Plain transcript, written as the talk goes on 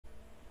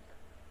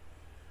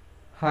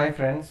Hi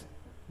friends,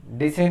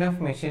 Design of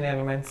Machine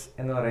Elements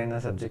എന്ന് പറയുന്ന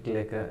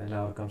സബ്ജക്റ്റിലേക്ക്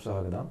എല്ലാവർക്കും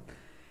സ്വാഗതം.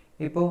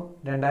 ഇപ്പോൾ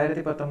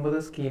 2019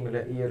 സ്കീമിൽ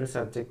ഈ ഒരു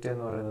സബ്ജക്റ്റ്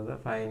എന്ന് പറയുന്നത്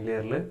ഫൈനൽ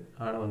ഇയറിൽ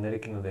ആണ്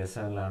വന്നിരിക്കുന്നത്,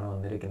 S7ലാണ്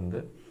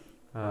വന്നിരിക്കുന്നത്.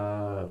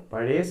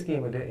 പഴയ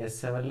സ്കീമിൽ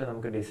S7ൽ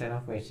നമുക്ക് ഡിസൈൻ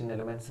ഓഫ് മെഷീൻ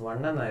എലമെൻറ്റ്സ്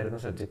 1 എന്നായിരുന്നു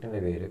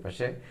സബ്ജക്റ്റിൻ്റെ പേര്.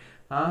 പക്ഷേ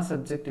ആ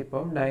സബ്ജക്റ്റ്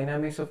ഇപ്പം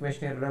ഡൈനാമിക്സ് ഓഫ്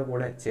മെഷീനറിയുടെ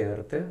കൂടെ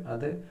ചേർത്ത്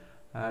അത്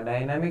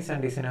dynamics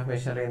and design of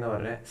machinery എന്ന്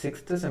പറഞ്ഞ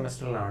 6th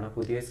സെമസ്റ്ററിലാണ്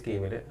പുതിയ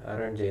സ്കീമിൽ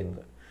റൺ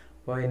ചെയ്യുന്നത്.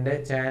 അപ്പോൾ എൻ്റെ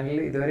ചാനലിൽ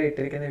ഇതുവരെ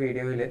ഇട്ടിരിക്കുന്ന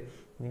വീഡിയോയിൽ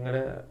നിങ്ങൾ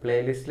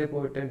പ്ലേലിസ്റ്റിൽ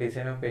പോയിട്ട്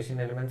ഡിസൈൻ ഓഫ് മെഷീൻ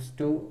എലമെൻറ്റ്സ്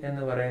 2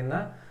 എന്ന് പറയുന്ന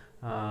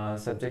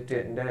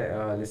സബ്ജക്റ്റിൻ്റെ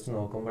ലിസ്റ്റ്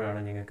നോക്കുമ്പോഴാണ്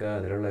നിങ്ങൾക്ക്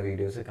അതിലുള്ള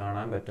വീഡിയോസ്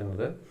കാണാൻ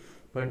പറ്റുന്നത്.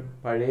 ഇപ്പം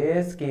പഴയ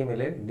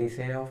സ്കീമിൽ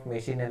ഡിസൈൻ ഓഫ്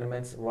മെഷീൻ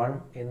എലമെൻറ്റ്സ് 1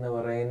 എന്ന്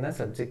പറയുന്ന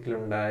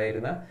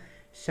സബ്ജക്റ്റിലുണ്ടായിരുന്ന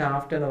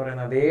ഷാഫ്റ്റ് എന്ന്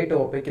പറയുന്ന അതേ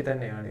ടോപ്പിക്ക്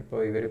തന്നെയാണ്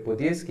ഇപ്പോൾ ഇവർ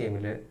പുതിയ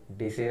സ്കീമിൽ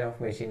ഡിസൈൻ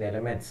ഓഫ് മെഷീൻ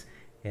എലമെൻറ്റ്സ്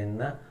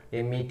എന്ന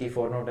MET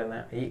 4 എന്ന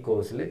ഈ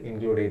കോഴ്സിൽ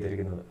ഇൻക്ലൂഡ്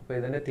ചെയ്തിരിക്കുന്നത്. അപ്പോൾ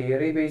ഇതിൻ്റെ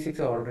തിയറി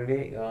ബേസിക്സ് ഓൾറെഡി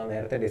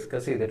നേരത്തെ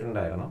ഡിസ്കസ്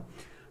ചെയ്തിട്ടുണ്ടായിരുന്നു.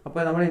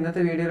 അപ്പോൾ നമ്മൾ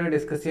ഇന്നത്തെ വീഡിയോയിൽ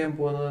ഡിസ്കസ് ചെയ്യാൻ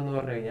പോകുന്നതെന്ന്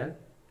പറഞ്ഞു കഴിഞ്ഞാൽ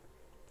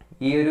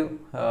ഈ ഒരു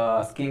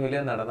സ്കീമിൽ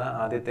നടന്ന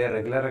ആദ്യത്തെ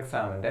റെഗുലർ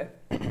എക്സാമിൻ്റെ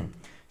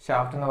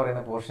ഷാഫ്റ്റ് എന്ന്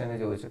പറയുന്ന പോർഷനിൽ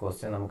ചോദിച്ച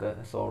ക്വസ്റ്റ്യൻ നമുക്ക്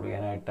സോൾവ്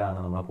ചെയ്യാനായിട്ടാണ്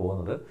നമ്മൾ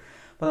പോകുന്നത്.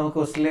 അപ്പോൾ നമുക്ക്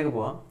ക്വസ്റ്റ്യനിലേക്ക്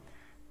പോകാം.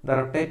 The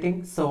rotating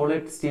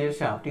solid steel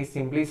shaft is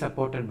simply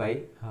supported by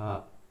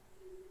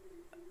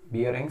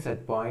bearings at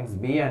points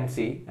B and C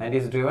and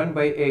is driven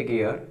by a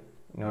gear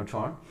not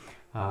shown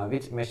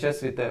which measures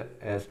with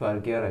a spur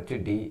gear at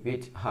D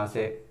which has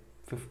a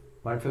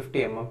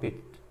 150 mm pitch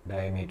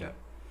diameter.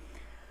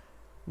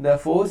 The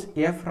force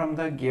F from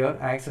the gear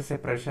acts at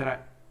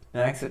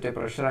a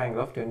pressure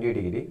angle of 20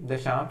 degree. The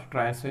shaft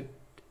transmits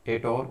a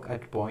torque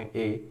at point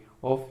A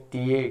of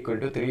TA equal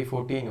to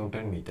 340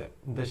 Newton meter.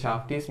 The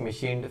shaft is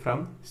machined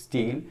from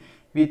steel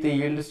with a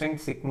yield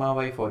strength sigma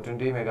by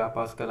 420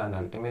 megapascal and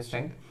ultimate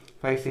strength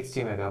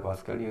 560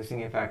 megapascal. Using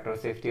a factor of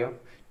safety of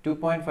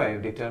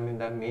 2.5, determine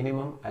the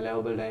minimum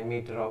allowable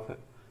diameter of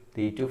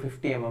the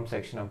 250 mm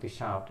section of the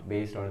shaft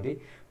based on the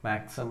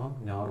maximum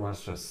normal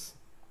stress.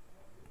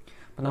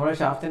 അപ്പോൾ നമ്മുടെ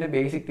ഷാഫ്റ്റിൻ്റെ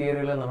basic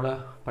തിയറികൾ നമ്മൾ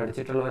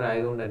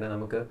പഠിച്ചിട്ടുള്ളവരായതുകൊണ്ട് തന്നെ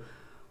നമുക്ക്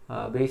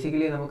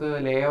basically നമുക്ക്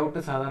ലേ out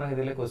സാധാരണ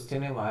ഇതിൽ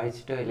question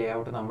വായിച്ചിട്ട് ലേ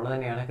out നമ്മൾ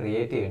തന്നെയാണ്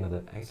ക്രിയേറ്റ് ചെയ്യുന്നത്.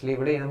 ആക്ച്വലി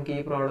ഇവിടെ നമുക്ക്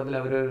ഈ പ്രോബ്ലത്തിൽ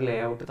അവരൊരു ലേ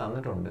ഔട്ട്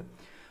തന്നിട്ടുണ്ട്.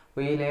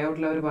 അപ്പോൾ ഈ ലേ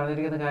ഔട്ടിൽ അവർ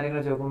പറഞ്ഞിരിക്കുന്ന കാര്യങ്ങൾ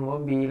നോക്കുമ്പോൾ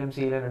ബിയിലും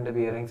സിയിലും 2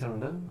 ബിയറിങ്സ്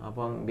ഉണ്ട്.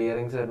 അപ്പം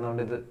ബിയറിങ്സ്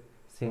വരുന്നതുകൊണ്ട് ഇത്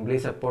സിംപ്ലി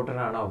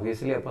സപ്പോർട്ടഡ് ആണ്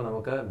ഒബ്വിയസ്ലി. അപ്പോൾ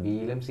നമുക്ക്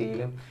ബിയിലും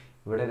സിയിലും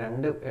ഇവിടെ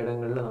 2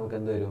 ഇടങ്ങളിൽ നമുക്ക്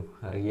എന്ത് വരും,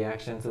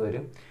 റിയാക്ഷൻസ്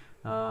വരും.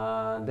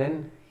 ദെൻ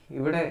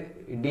ഇവിടെ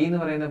ഡി എന്ന്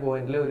പറയുന്ന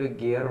പോയിന്റിൽ ഒരു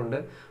ഗിയർ ഉണ്ട്.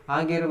 ആ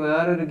ഗിയർ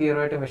വേറൊരു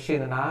ഗിയറുമായിട്ട് മെഷ്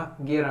ചെയ്യുന്നുണ്ട്. ആ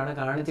ഗിയറാണ്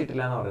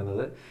കാണിച്ചിട്ടില്ല എന്ന്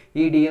പറയുന്നത്.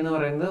 ഈ ഡി എന്ന്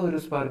പറയുന്നത് ഒരു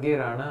സ്പർ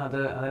ഗിയർ ആണ്.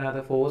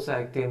 അതിനകത്ത് ഫോഴ്സ്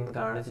ആക്ട് ചെയ്യുന്നത്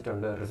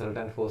കാണിച്ചിട്ടുണ്ട്.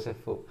 റിസൾട്ടൻറ്റ് ഫോഴ്സ്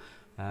F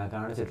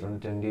കാണിച്ചിട്ടുണ്ട്.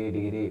 20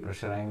 ഡിഗ്രി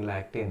പ്രഷർ ആംഗിൾ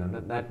ആക്ട് ചെയ്യുന്നുണ്ട്.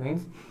 ദാറ്റ്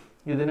മീൻസ്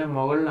ഇതിന്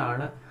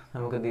മുകളിലാണ്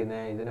നമുക്ക് എന്ത്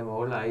ചെയ്യുന്നത്, ഇതിന്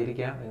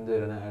മുകളിലായിരിക്കാം എന്ത്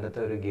വരുന്നത്, അടുത്ത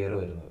ഒരു ഗിയർ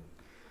വരുന്നത്.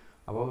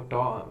 അപ്പോൾ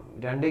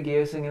 2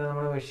 ഗിയേഴ്സ് ഇങ്ങനെ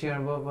നമ്മൾ മെഷ്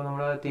ചെയ്യുമ്പോൾ ഇപ്പോൾ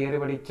നമ്മൾ തിയറി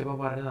പഠിച്ചപ്പോൾ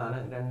പറഞ്ഞതാണ്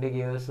 2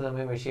 ഗിയേഴ്സ്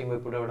തമ്മിൽ മെഷ് ചെയ്യുമ്പോൾ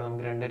ഇപ്പോൾ ഇവിടെ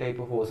നമുക്ക് 2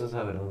 ടൈപ്പ്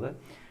ഫോഴ്സസാണ് വരുന്നത്.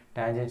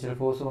 ടാൻജൻഷ്യൽ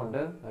ഫോഴ്സും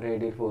ഉണ്ട്,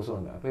 റേഡിയൽ ഫോഴ്സും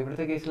ഉണ്ട്. അപ്പോൾ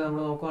ഇവിടുത്തെ കേസിൽ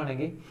നമ്മൾ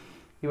നോക്കുകയാണെങ്കിൽ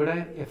ഇവിടെ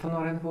F എന്ന്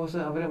പറയുന്ന ഫോഴ്സ്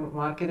അവർ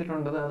മാർക്ക്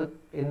ചെയ്തിട്ടുണ്ട്. അത്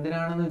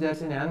എന്തിനാണെന്ന്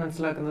വിചാരിച്ച് ഞാൻ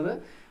മനസ്സിലാക്കുന്നത്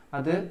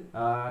അത്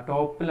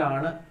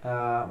ടോപ്പിലാണ്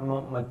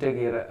മറ്റേ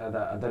ഗിയർ,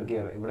 അതർ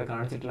ഗിയർ ഇവിടെ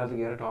കാണിച്ചിട്ടില്ലാത്ത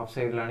ഗിയർ ടോപ്പ്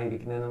സൈഡിലാണ്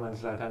ഇരിക്കുന്നതെന്ന്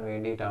മനസ്സിലാക്കാൻ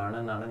വേണ്ടിയിട്ടാണ്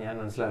എന്നാണ് ഞാൻ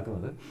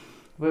മനസ്സിലാക്കുന്നത്.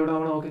 അപ്പോൾ ഇവിടെ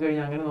നമ്മൾ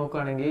നോക്കിക്കഴിഞ്ഞാൽ അങ്ങനെ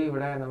നോക്കുകയാണെങ്കിൽ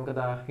ഇവിടെ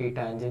നമുക്ക് ഈ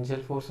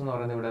ടാൻജൻഷ്യൽ ഫോഴ്സ് എന്ന്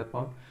പറയുന്നത് ഇവിടെ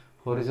ഇപ്പം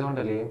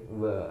ഹൊറിസോണ്ടലിയും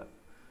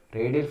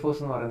റേഡിയൽ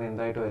ഫോഴ്സ് എന്ന് പറയുന്നത്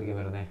എന്തായിട്ടുമായിരിക്കും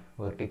വരുന്നത്,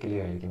 വെർട്ടിക്കലി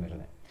ആയിരിക്കും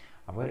വരുന്നത്.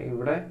 അപ്പോൾ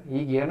ഇവിടെ ഈ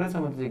ഗിയറിനെ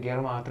സംബന്ധിച്ച് ഗിയർ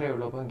മാത്രമേ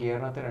ഉള്ളൂ. അപ്പം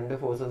ഗിയറിനകത്ത് 2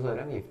 ഫോഴ്സസ്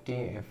വരും,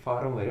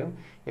 FRും വരും.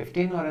 FT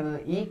എന്ന് പറയുന്നത്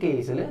ഈ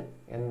കേസിൽ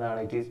എന്താണ്,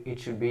 ഇറ്റ്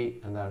ഷുഡ് ബി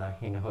എന്താണ്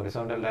in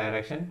horizontal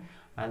direction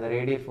and the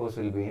radial force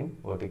will be in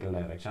vertical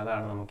direction.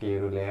 അതാണ് നമുക്ക് ഈ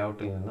ഒരു ലേ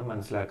ഔട്ടിൽ നിന്ന്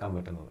മനസ്സിലാക്കാൻ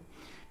പറ്റുന്നത്.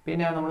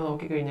 പിന്നെ നമ്മൾ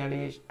നോക്കിക്കഴിഞ്ഞാൽ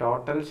ഈ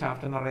ടോട്ടൽ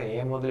ഷാഫ്റ്റ് എന്ന് പറയുന്നത്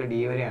A മുതൽ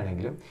D വരെ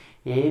ആണെങ്കിലും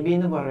AB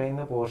എന്ന്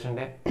പറയുന്ന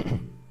പോർഷൻ്റെ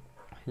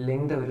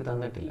ലെങ്ത് അവർ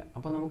തന്നിട്ടില്ല.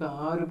 അപ്പോൾ നമുക്ക്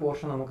ആ ഒരു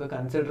പോർഷൻ നമുക്ക്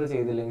കൺസിഡർ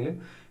ചെയ്തില്ലെങ്കിലും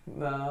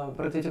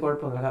പ്രത്യേകിച്ച്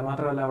കുഴപ്പമൊന്നുമില്ല.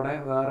 മാത്രമല്ല അവിടെ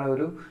വേറെ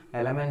ഒരു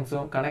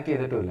എലമെൻസും കണക്ട്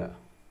ചെയ്തിട്ടുമില്ല.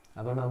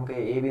 അതുകൊണ്ട് നമുക്ക്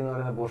AB എന്ന്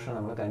പറയുന്ന പോർഷൻ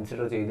നമ്മൾ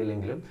കൺസിഡർ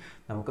ചെയ്തില്ലെങ്കിലും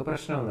നമുക്ക്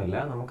പ്രശ്നമൊന്നുമില്ല.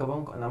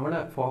 നമുക്കപ്പം നമ്മൾ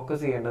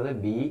ഫോക്കസ് ചെയ്യേണ്ടത്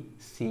B,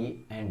 C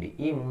ആൻഡ് D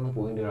ഈ 3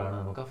 പോയിന്റുകളാണ്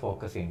നമുക്ക്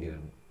ഫോക്കസ് ചെയ്യേണ്ടി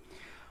വരുന്നത്.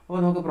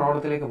 അപ്പോൾ നമുക്ക്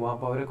പ്രോബ്ലത്തിലേക്ക് പോകാം.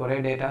 അപ്പോൾ അവർ കുറേ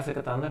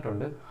ഡേറ്റാസൊക്കെ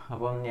തന്നിട്ടുണ്ട്.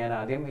 അപ്പം ഞാൻ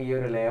ആദ്യം ഈ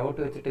ഒരു ലേ ഔട്ട്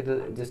വെച്ചിട്ട് ഇത്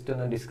ജസ്റ്റ്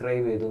ഒന്ന്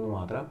ഡിസ്ക്രൈബ് ചെയ്തെന്ന്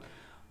മാത്രം.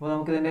 അപ്പോൾ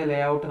നമുക്കിതിൻ്റെ ലേ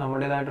ഔട്ട്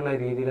നമ്മുടേതായിട്ടുള്ള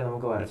രീതിയിൽ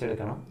നമുക്ക്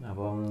വരച്ചെടുക്കണം.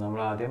 അപ്പം നമ്മൾ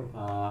ആദ്യം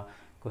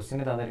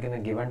ക്വസ്റ്റ്യന് തന്നിരിക്കുന്ന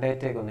ഗിവൺ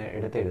ഡേറ്റയൊക്കെ ഒന്ന്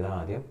എടുത്തെഴുതാം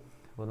ആദ്യം.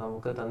 അപ്പോൾ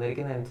നമുക്ക്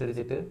തന്നിരിക്കുന്ന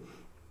അനുസരിച്ചിട്ട്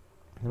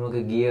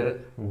നമുക്ക് ഗിയർ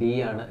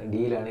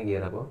ഡിയിലാണ്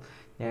ഗിയർ. അപ്പം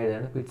ഞാൻ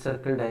എഴുതാണ് പിച്ച്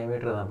സർക്കിൾ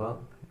ഡയമീറ്റർ. അപ്പം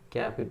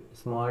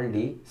സ്മോൾ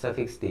d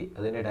സഫിക്സ് d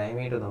അതിൻ്റെ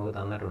ഡയമീറ്റർ നമുക്ക്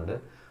തന്നിട്ടുണ്ട്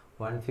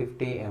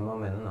 150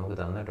 mm എന്ന് നമുക്ക്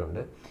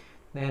തന്നിട്ടുണ്ട്.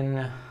 Then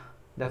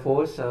the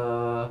force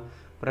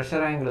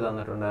pressure angle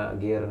തന്നിട്ടുണ്ട്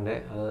ഗിയറിൻ്റെ,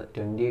 അത്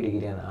 20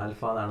 ഡിഗ്രിയാണ്.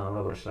 ആൽഫ എന്നാണ്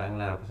നമ്മുടെ പ്രഷർ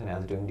ആംഗിൾ റെപ്രസെൻ്റ്,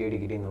 അത് 20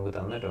 ഡിഗ്രി നമുക്ക്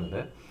തന്നിട്ടുണ്ട്.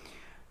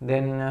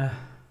 ദെൻ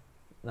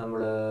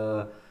നമ്മൾ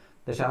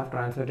ദ ഷാഫ്റ്റ്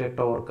ട്രാൻസ്മിറ്റഡ്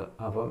ടോർക്ക്.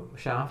 അപ്പം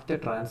ഷാഫ്റ്റ്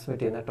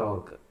ട്രാൻസ്മിറ്റ് ചെയ്യുന്ന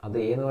ടോർക്ക് അത്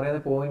എന്ന് പറയുന്ന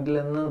പോയിന്റിൽ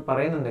നിന്ന്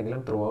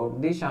പറയുന്നുണ്ടെങ്കിലും ത്രൂ ഔട്ട്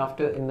ദി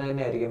ഷാഫ്റ്റ് എന്ന്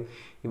തന്നെ ആയിരിക്കും.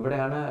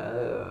 ഇവിടെയാണ്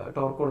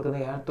ടോർക്ക്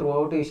കൊടുക്കുന്നത്, ത്രൂ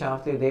ഔട്ട് ഈ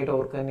ഷാഫ്റ്റ് ഇതേ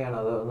ടോർക്ക് തന്നെയാണ്.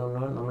 അത്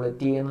നമ്മൾ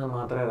ടി എന്ന്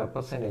മാത്രമേ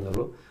റെപ്രസെൻറ്റ്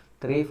ചെയ്യുന്നുള്ളൂ.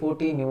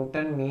 340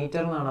 ന്യൂട്ടൺ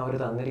മീറ്റർ എന്നാണ് അവർ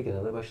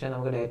തന്നിരിക്കുന്നത്. പക്ഷേ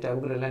നമുക്ക് ഡേറ്റ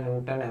ബുക്കിലെല്ലാം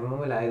ന്യൂട്ടൺ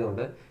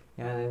ആയതുകൊണ്ട്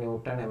ഞാൻ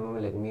ന്യൂട്ടൺ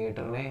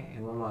മീറ്ററിനെ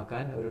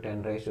ആക്കാൻ ഒരു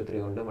 10⁻³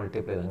 കൊണ്ട്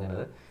മൾട്ടിപ്ലൈ ചെയ്ത് അങ്ങനെ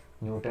അത്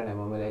ന്യൂട്ടൺ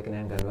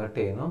ഞാൻ കൺവേർട്ട്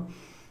ചെയ്യുന്നു.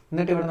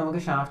 എന്നിട്ട് ഇവിടെ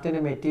നമുക്ക് ഷാഫ്റ്റിൻ്റെ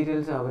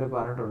മെറ്റീരിയൽസ് അവർ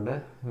പറഞ്ഞിട്ടുണ്ട്.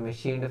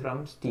 Machined from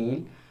steel,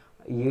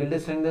 yield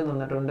strength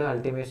തന്നിട്ടുണ്ട്,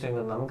 അൾട്ടിമേറ്റ്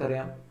സ്ട്രെങ്ത്.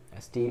 നമുക്കറിയാം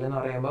സ്റ്റീൽ എന്ന്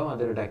പറയുമ്പോൾ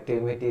അതൊരു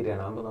ഡക്റ്റൈൽ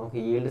മെറ്റീരിയലാണ്. അപ്പോൾ നമുക്ക്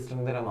ഈൽഡ്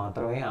സ്ട്രെങ്തിന്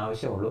മാത്രമേ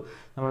ആവശ്യമുള്ളൂ.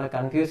 നമ്മളെ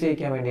കൺഫ്യൂസ്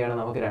ചെയ്യിക്കാൻ വേണ്ടിയാണ്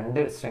നമുക്ക്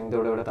 2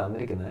 സ്ട്രെങ്തോടെ ഇവിടെ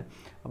തന്നിരിക്കുന്നത്.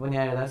 അപ്പോൾ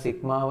ഞാൻ എഴുതാം σy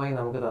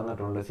നമുക്ക്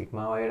തന്നിട്ടുണ്ട്.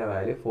 σyയുടെ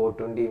വാല്യൂ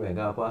 420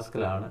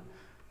 MPa ആണ്.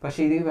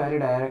 പക്ഷേ ഇത് വാല്യൂ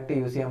ഡയറക്റ്റ്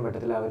യൂസ് ചെയ്യാൻ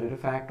പറ്റത്തില്ല. അവരൊരു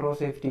ഫാക്ടർ ഓഫ്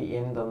സേഫ്റ്റി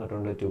n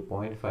തന്നിട്ടുണ്ട്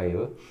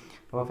 2.5.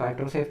 അപ്പോൾ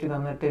ഫാക്ടർ ഓഫ് സേഫ്റ്റി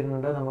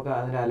തന്നിട്ടുണ്ട്. നമുക്ക്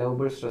അതിൻ്റെ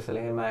അലൗബിൾ സ്ട്രെസ്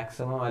അല്ലെങ്കിൽ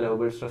മാക്സിമം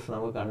അലൗബിൾ സ്ട്രെസ്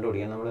നമുക്ക്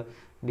കണ്ടുപിടിക്കാം. നമ്മൾ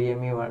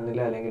DME 1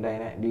 അല്ലെങ്കിൽ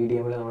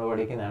DDM നമ്മൾ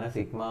പഠിക്കുന്നതാണ്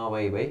σy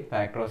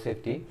ഫാക്ടർ ഓഫ്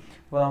സേഫ്റ്റി.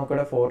 അപ്പോൾ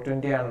നമുക്കിവിടെ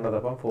 420 ആണുള്ളത്.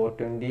 അപ്പം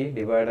 420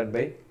 ഡിവൈഡഡ്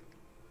ബൈ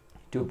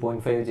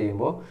 2.5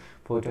 ചെയ്യുമ്പോൾ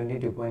 420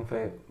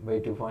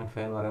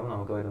 2.5 എന്ന് പറയുമ്പോൾ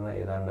നമുക്ക് വരുന്നത്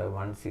ഏതാണ്ട്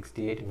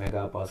 168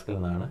 MPa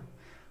എന്നാണ്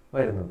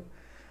വരുന്നത്.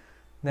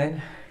 ദെൻ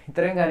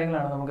ഇത്രയും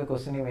കാര്യങ്ങളാണ് നമുക്ക്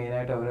ക്വസ്റ്റ്യനിൽ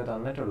മെയിനായിട്ട് അവർ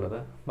തന്നിട്ടുള്ളത്.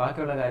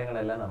 ബാക്കിയുള്ള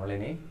കാര്യങ്ങളെല്ലാം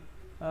നമ്മളിനി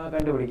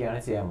കണ്ടുപിടിക്കുകയാണ്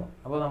ചെയ്യാൻ പോകുന്നത്.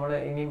 അപ്പോൾ നമ്മൾ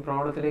ഇനി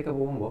പ്രോബ്ലത്തിലേക്ക്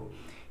പോകുമ്പോൾ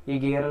ഈ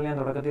ഗിയറിൽ ഞാൻ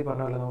തുടക്കത്തിൽ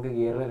പറഞ്ഞ പോലെ നമുക്ക്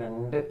ഗിയറിൽ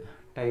 2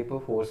 ടൈപ്പ്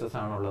ഫോഴ്സസ്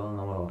ആണുള്ളതെന്ന്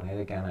നമ്മൾ പറഞ്ഞു.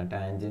 ഏതൊക്കെയാണ്?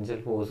 ടാൻജൻഷ്യൽ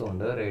ഫോഴ്സും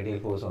ഉണ്ട്, റേഡിയൽ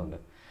ഫോഴ്സും ഉണ്ട്.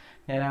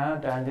 ഞാൻ ആ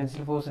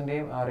ടാൻജൻഷ്യൽ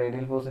ഫോഴ്സിൻ്റെയും ആ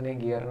റേഡിയൽ ഫോഴ്സിൻ്റെയും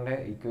ഗിയറിൻ്റെ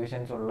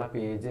ഇക്വേഷൻസ് ഉള്ള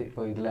പേജ്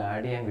ഇപ്പോൾ ഇതിൽ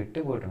ആഡ് ചെയ്യാൻ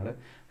വിട്ടുപോയിട്ടുണ്ട്.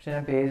 പക്ഷേ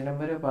ഞാൻ പേജ്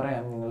നമ്പർ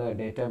പറയാം. നിങ്ങൾ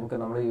ഡേറ്റ ബുക്ക്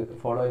നമ്മൾ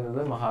ഫോളോ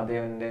ചെയ്യുന്നത്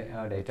മഹാദേവൻ്റെ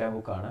ഡേറ്റ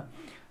ബുക്കാണ്.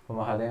 അപ്പോൾ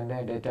മഹാദേവൻ്റെ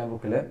ഡേറ്റ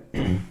ബുക്കിൽ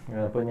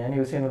അപ്പോൾ ഞാൻ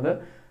യൂസ് ചെയ്യുന്നത്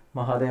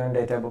Mahadevan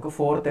data book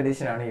 4th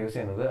എഡിഷനാണ് use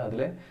ചെയ്യുന്നത്.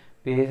 അതിൽ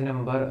പേജ്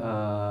നമ്പർ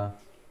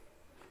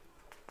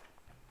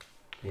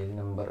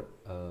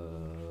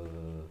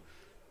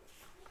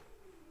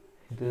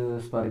ഇത്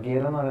സ്പർ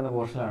ഗിയർ എന്ന് പറയുന്ന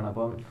പോർഷനാണ്.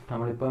 അപ്പം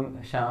നമ്മളിപ്പം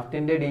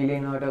ഷാഫ്റ്റിൻ്റെ ഡീൽ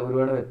ചെയ്യുന്നതായിട്ട്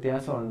ഒരുപാട്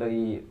വ്യത്യാസമുണ്ട്.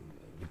 ഈ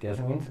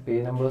വ്യത്യാസം മീൻസ്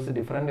പേജ് നമ്പേഴ്സ്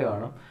ഡിഫറെൻറ്റ്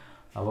കാണും.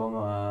 അപ്പം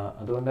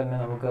അതുകൊണ്ട് തന്നെ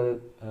നമുക്കത്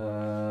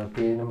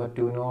പേജ് നമ്പർ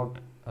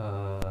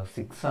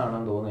 206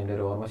 ആണെന്ന് തോന്നുന്നു, എൻ്റെ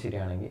ഒരു ഓർമ്മ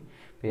ശരിയാണെങ്കിൽ.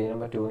 പേജ്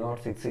നമ്പർ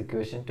 206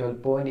 ഇക്വേഷൻ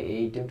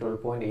 12.8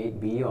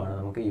 12.8b ആണ്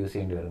നമുക്ക് യൂസ്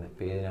ചെയ്യേണ്ടി വരുന്നത്.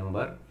 Page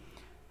number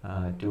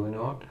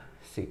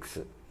 206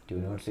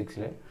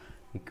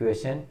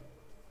 equation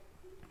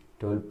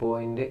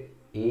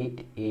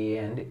 12.8a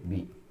and b.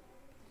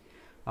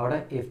 അവിടെ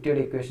FT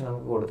യുടെ ഇക്വേഷൻ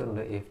നമുക്ക്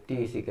കൊടുത്തിട്ടുണ്ട്. FT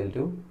 =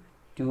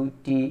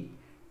 2t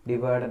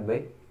divided by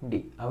d.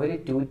 Our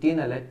 2t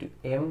എന്നല്ല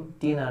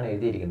mt എന്നാണ്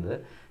എഴുതിയിരിക്കുന്നത്.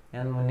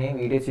 ഞാൻ മുന്നേ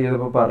വീഡിയോ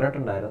ചെയ്തപ്പോൾ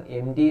പറഞ്ഞിട്ടുണ്ടായിരുന്നു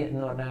MT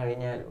എന്ന് പറഞ്ഞു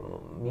കഴിഞ്ഞാൽ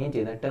മീൻ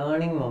ചെയ്യുന്ന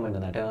ടേണിംഗ്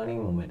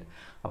മൊമെൻറ്റ്.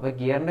 അപ്പോൾ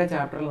ഗിയറിൻ്റെ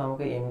ചാപ്റ്ററിൽ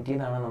നമുക്ക് MT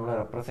എന്നാണ് നമ്മൾ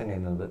റെപ്രസെൻറ്റ്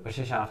ചെയ്യുന്നത്.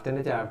 പക്ഷേ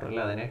ഷാഫ്റ്റിൻ്റെ ചാപ്റ്ററിൽ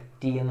അതിനെ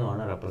T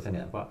എന്നുമാണ് റെപ്രസെൻറ്റ്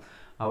ചെയ്യുന്നത്. അപ്പോൾ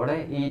അവിടെ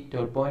ഈ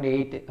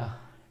 12.8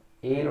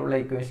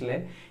 ഇക്വേഷനിലെ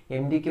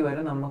MTക്ക്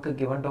വരെ നമുക്ക്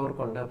ഗിവൺ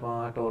ടോർക്ക് ഉണ്ട്. അപ്പോൾ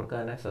ആ ടോർക്ക്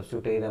തന്നെ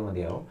സബ്സ്റ്റിറ്റ്യൂട്ട് ചെയ്താൽ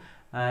മതിയാവും.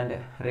 ആൻഡ്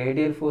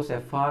റേഡിയൽ ഫോഴ്സ്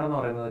FR എന്ന്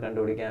പറയുന്നത്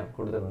കണ്ടുപിടിക്കാൻ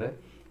കൊടുത്തിട്ടുണ്ട്.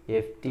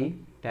 FT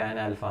tan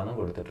alpha എന്നും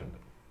കൊടുത്തിട്ടുണ്ട്.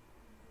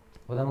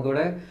 അപ്പോൾ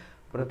നമുക്കിവിടെ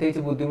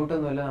പ്രത്യേകിച്ച്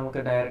ബുദ്ധിമുട്ടൊന്നുമില്ല. നമുക്ക്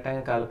ഡയറക്റ്റായി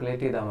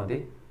കാൽക്കുലേറ്റ് ചെയ്താൽ മതി.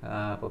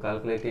 അപ്പോൾ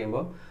കാൽക്കുലേറ്റ്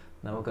ചെയ്യുമ്പോൾ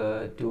നമുക്ക്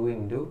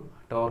 2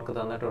 ടോർക്ക്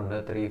തന്നിട്ടുണ്ട്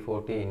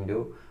 340 ×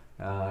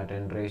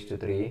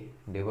 10⁻³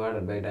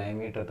 ഡിവൈഡഡ് ബൈ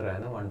ഡയമീറ്റർ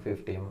എത്രയായിരുന്നു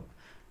 150 mm.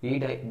 ഈ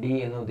D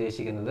എന്ന്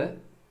ഉദ്ദേശിക്കുന്നത്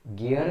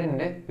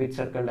ഗിയറിൻ്റെ പിച്ച്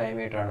സർക്കിൾ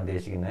ഡയമീറ്റർ ആണ്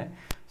ഉദ്ദേശിക്കുന്നത്.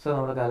 സോ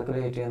നമ്മൾ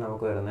കാൽക്കുലേറ്റ് ചെയ്യാൻ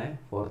നമുക്ക് വരുന്നത്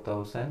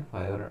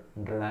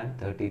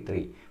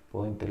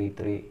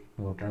 4533.33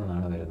 ന്യൂട്ടൺ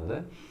എന്നാണ് വരുന്നത്.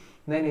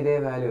 ദെൻ ഇതേ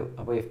വാല്യൂ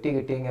അപ്പോൾ FT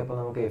കിട്ടിയെങ്കിൽ അപ്പോൾ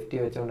നമുക്ക് FT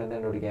വെച്ചുകൊണ്ട് എന്താ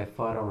കണ്ടുപിടിക്കുക?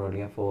 FR നമ്മൾ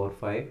കണ്ടുപിടിക്കുക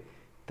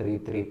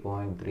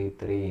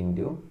 4533.33 ×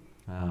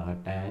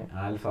 tan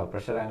alpha.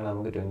 പ്രഷർ ആംഗിൾ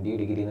നമുക്ക് 20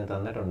 ഡിഗ്രി എന്ന്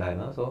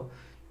തന്നിട്ടുണ്ടായിരുന്നു. So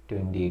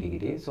 20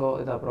 degree. സോ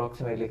ഇത്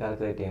അപ്രോക്സിമേറ്റ്ലി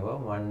കാൽക്കുലേറ്റ് ചെയ്യുമ്പോൾ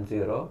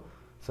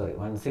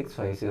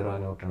 1650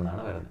 ന്യൂട്ടൺ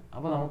എന്നാണ് വരുന്നത്.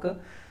 അപ്പോൾ നമുക്ക്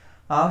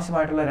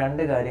ആവശ്യമായിട്ടുള്ള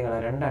 2 കാര്യങ്ങൾ,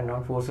 2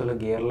 അൺനോൺ ഫോഴ്സുകൾ,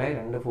 ഗിയറിലെ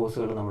 2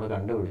 ഫോഴ്സുകൾ നമ്മൾ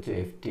കണ്ടുപിടിച്ചു.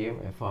 FTയും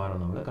FRും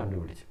നമ്മൾ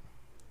കണ്ടുപിടിച്ചു.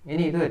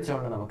 ഇനി ഇത്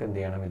വെച്ചുകൊണ്ട് നമുക്ക് എന്ത്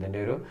ചെയ്യണം? ഇതിൻ്റെ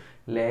ഒരു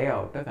ലേ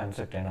ഔട്ട്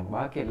കൺസ്ട്രക്ട് ചെയ്യണം.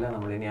 ബാക്കിയെല്ലാം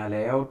നമ്മൾ ഇനി ആ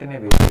ലേ ഔട്ടിനെ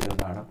ബേസ്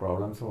ചെയ്തുകൊണ്ടാണ്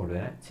പ്രോബ്ലംസ്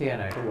മുഴുവൻ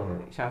ചെയ്യാനായിട്ട്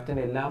പോകുന്നത്.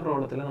 ഷാഫ്റ്റിൻ്റെ എല്ലാ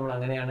പ്രോബ്ലത്തിലും നമ്മൾ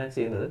അങ്ങനെയാണ്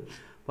ചെയ്യുന്നത്.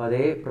 അപ്പോൾ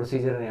അതേ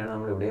പ്രൊസീജിയർ തന്നെയാണ്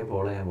നമ്മൾ ഇവിടെയും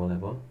ഫോളോ ചെയ്യാൻ പോകുന്നത്.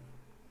 അപ്പം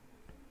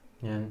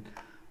ഞാൻ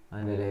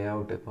അതിൻ്റെ ലേ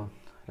ഔട്ട് ഇപ്പം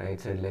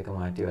റൈറ്റ് സൈഡിലേക്ക്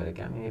മാറ്റി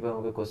വരയ്ക്കാം. ഇനിയിപ്പോൾ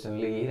നമുക്ക്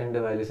ക്വസ്റ്റ്യനിൽ ഈ 2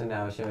 വാല്യൂസിൻ്റെ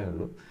ആവശ്യമേ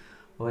ഉള്ളൂ.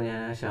 അപ്പോൾ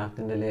ഞാൻ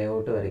ഷാഫ്റ്റിൻ്റെ ലേ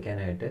ഔട്ട്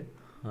വരയ്ക്കാനായിട്ട്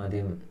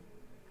ആദ്യം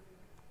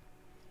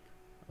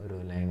ഒരു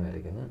ലൈൻ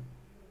വരയ്ക്കുന്നു.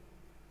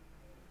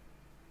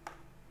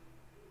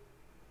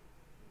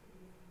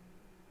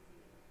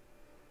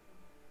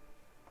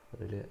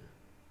 ഒരു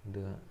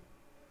ഇത്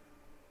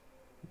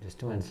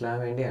ജസ്റ്റ് മനസ്സിലാകാൻ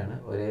വേണ്ടിയാണ്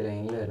ഒരേ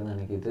ലൈനിൽ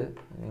വരുന്നതാണെങ്കിൽ. ഇത്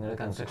നിങ്ങളുടെ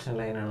കൺസ്ട്രക്ഷൻ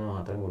ലൈനാണെന്ന്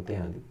മാത്രം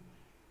കൂട്ടിയാൽ മതി.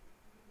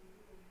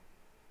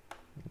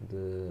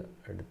 ഇത്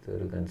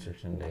അടുത്തൊരു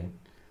കൺസ്ട്രക്ഷൻ ലൈൻ.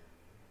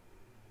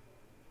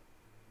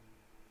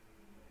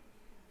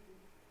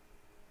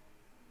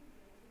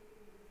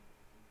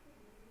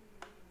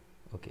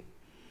 ഓക്കെ,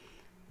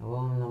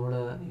 അപ്പോൾ നമ്മൾ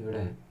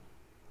ഇവിടെ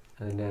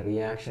അതിൻ്റെ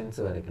റിയാക്ഷൻസ്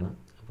വരയ്ക്കണം.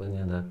 അപ്പോൾ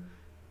ഞാൻ എന്താ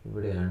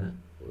ഇവിടെയാണ്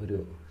ഒരു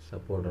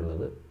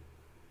സപ്പോർട്ടുള്ളത്.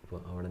 അപ്പോൾ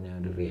അവിടെ ഞാൻ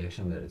ഒരു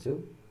റിയാക്ഷൻ വരച്ചു.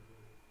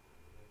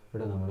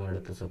 ഇവിടെ നമ്മൾ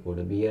അടുത്ത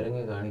സപ്പോർട്ട്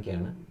ബിയറിങ്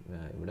കാണിക്കുകയാണ്.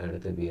 ഇവിടെ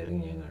അടുത്ത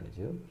ബിയറിങ് ഞാൻ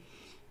കാണിച്ചു.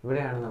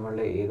 ഇവിടെയാണ്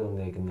നമ്മളുടെ ഏത്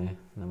വന്നേക്കുന്നത്,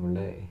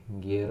 നമ്മളുടെ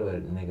ഗിയർ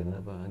വന്നേക്കുന്നത്.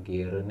 അപ്പോൾ ആ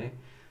ഗിയറിനെ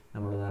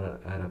നമ്മൾ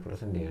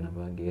റെപ്രസെൻ്റ് ചെയ്യണം.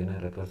 അപ്പോൾ ആ ഗിയറിനെ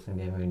റെപ്രസെൻ്റ്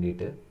ചെയ്യാൻ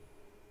വേണ്ടിയിട്ട്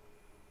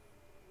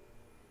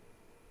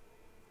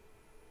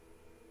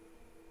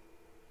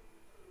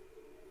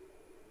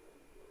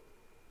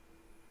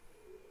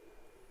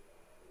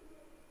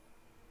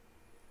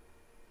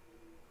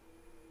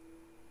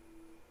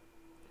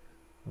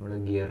നമ്മൾ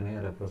ഗിയറിനെ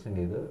റെപ്രസെൻ്റ്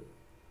ചെയ്ത്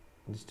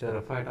ജസ്റ്റ്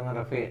റഫായിട്ടൊന്ന്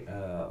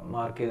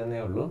മാർക്ക് ചെയ്തതേ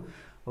ഉള്ളൂ.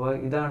 അപ്പോൾ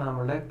ഇതാണ്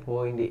നമ്മുടെ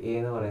പോയിന്റ് എ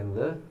എന്ന്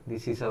പറയുന്നത്.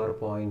 This is our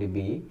point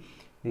B,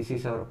 this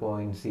is our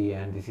point C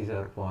and this is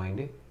our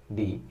point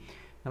D.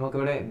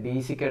 നമുക്കിവിടെ ബി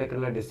സിക്ക്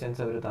ഇടയ്ക്കുള്ള ഡിസ്റ്റൻസ്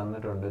അവർ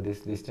തന്നിട്ടുണ്ട്.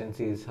 ദിസ് ഡിസ്റ്റൻസ്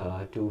ഈസ്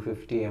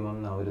 250 mm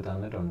അവർ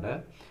തന്നിട്ടുണ്ട്.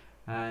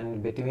 And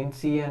between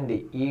C and D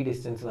ഈ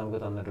ഡിസ്റ്റൻസ്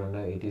നമുക്ക്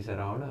തന്നിട്ടുണ്ട്. ഇറ്റ് ഈസ്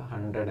അറൗണ്ട്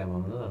 100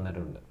 mm എന്ന്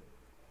തന്നിട്ടുണ്ട്.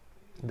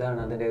 ഇതാണ്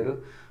അതിൻ്റെ ഒരു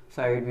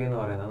സൈഡ് വ്യൂ എന്ന്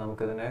പറയുന്നത്.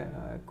 നമുക്കിതിൻ്റെ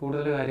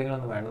കൂടുതൽ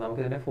കാര്യങ്ങളൊന്നും വേണ്ട.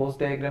 നമുക്കിതിൻ്റെ ഫോഴ്സ്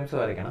ഡയഗ്രാംസ്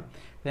വരയ്ക്കണം.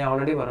 ഞാൻ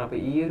ഓൾറെഡി പറഞ്ഞു. അപ്പോൾ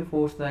ഈ ഒരു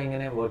ഫോഴ്സ്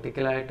ഇങ്ങനെ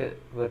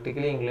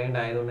വെർട്ടിക്കലി ഇൻക്ലൈൻഡ്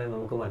ആയതുകൊണ്ട്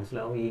നമുക്ക്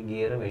മനസ്സിലാവും ഈ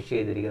ഗിയർ മെഷ്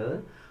ചെയ്തിരിക്കുന്നത്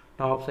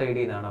ടോപ്പ് സൈഡിൽ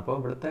നിന്നാണ്. അപ്പോൾ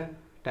ഇവിടുത്തെ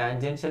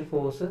ടാൻജൻഷ്യൽ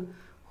ഫോഴ്സ്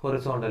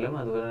ഹൊറിസോണ്ടലും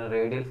അതുപോലെ തന്നെ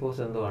റേഡിയൽ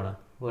ഫോഴ്സ് എന്തുമാണ്,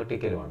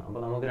 വെർട്ടിക്കലുമാണ്.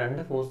 അപ്പോൾ നമുക്ക്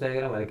രണ്ട് ഫോഴ്സ്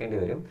ഡയഗ്രാം വരയ്ക്കേണ്ടി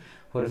വരും.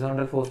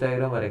 ഹൊറിസോണ്ടൽ ഫോഴ്സ്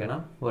ഡയഗ്രാം വരയ്ക്കണം,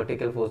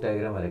 വെർട്ടിക്കൽ ഫോഴ്സ്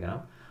ഡയഗ്രാം വരയ്ക്കണം.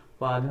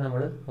 അപ്പോൾ ആദ്യം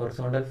നമ്മൾ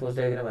ഹൊറിസോണ്ടൽ ഫോഴ്സ്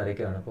ഡയഗ്രാം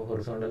വരയ്ക്കുകയാണ്. അപ്പോൾ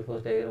ഹൊറിസോണ്ടൽ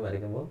ഫോഴ്സ് ഡയഗ്രാം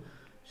വരയ്ക്കുമ്പോൾ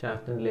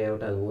ഷാഫ്റ്റിൻ്റെ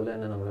ലേഔട്ട് അതുപോലെ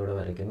തന്നെ നമ്മളിവിടെ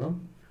വരയ്ക്കുന്നു.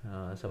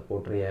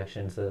 സപ്പോർട്ട്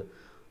റിയാക്ഷൻസ്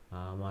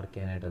മാർക്ക്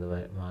ചെയ്യാനായിട്ട് അത്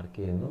മാർക്ക്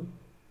ചെയ്യുന്നു.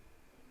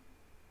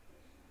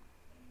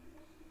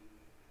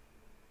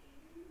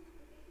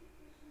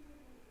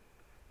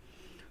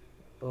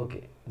 ഓക്കെ,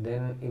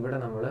 ദെൻ ഇവിടെ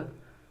നമ്മൾ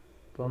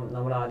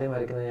ആദ്യം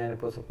വരയ്ക്കുന്നത്,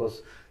 ഞാനിപ്പോൾ സപ്പോസ്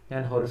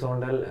ഞാൻ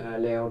ഹൊറിസോണ്ടൽ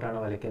ലേഔട്ടാണ്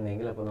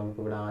വരയ്ക്കുന്നതെങ്കിൽ അപ്പോൾ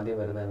നമുക്കിവിടെ ആദ്യം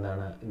വരുന്നത്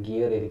എന്താണ്,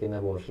 ഗിയർ ഇരിക്കുന്ന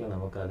പോർഷനിൽ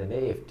നമുക്ക് അതിൻ്റെ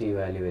FT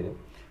വാല്യൂ വരും.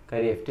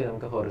 കാര്യം FT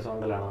നമുക്ക്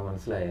ഹൊറിസോണ്ടൽ ആണെന്ന്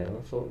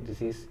മനസ്സിലായിരുന്നു. So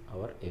this is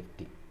our FT.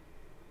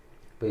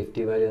 അപ്പോൾ FT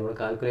വാല്യൂ നമ്മൾ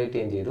കാൽക്കുലേറ്റ്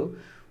ചെയ്യുകയും ചെയ്തു.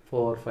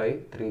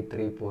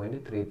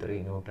 4533.33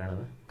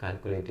 ന്യൂട്ടനാണെന്ന്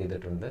കാൽക്കുലേറ്റ്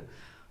ചെയ്തിട്ടുണ്ട്.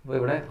 അപ്പോൾ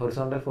ഇവിടെ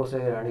ഹൊറിസോണ്ടൽ ഫോഴ്സ്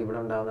ഡയഗ്രാമാണ്. ഇവിടെ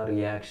ഉണ്ടാകുന്ന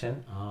റിയാക്ഷൻ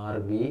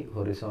RB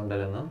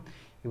ഹൊറിസോണ്ടൽ എന്നും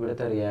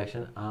ഇവിടുത്തെ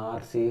റിയാക്ഷൻ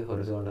RC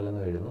ഹൊറിസോണ്ടൽ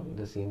എന്നും എഴുതുന്നു.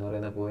 ഇത് C എന്ന്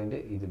പറയുന്ന പോയിന്റ്,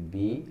 ഇത് B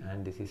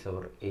and this is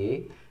our A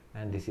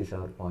and this is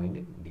our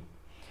point D.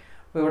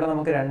 അപ്പോൾ ഇവിടെ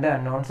നമുക്ക് രണ്ട്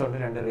അൺനോൺസ് ഉണ്ട്,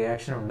 രണ്ട്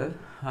റിയാക്ഷൻ ഉണ്ട്.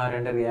 ആ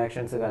രണ്ട്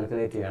റിയാക്ഷൻസ്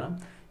കാൽക്കുലേറ്റ് ചെയ്യണം.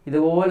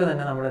 ഇതുപോലെ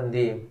തന്നെ നമ്മൾ എന്ത്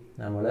ചെയ്യും,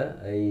 നമ്മൾ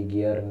ഈ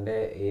ഗിയറിൻ്റെ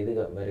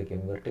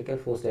വരയ്ക്കും, വെർട്ടിക്കൽ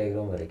ഫോഴ്സ്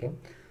ഡയഗ്രാം വരയ്ക്കും.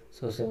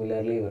 So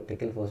similarly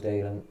vertical force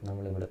diagram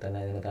നമ്മളിവിടെ തന്നെ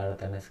അതിന് താഴെ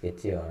തന്നെ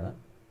സ്കെച്ച് ചെയ്യുകയാണ്,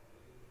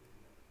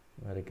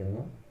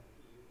 വരയ്ക്കുന്നു.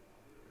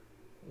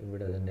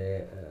 ഇവിടെ അതിൻ്റെ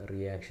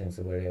റിയാക്ഷൻസ്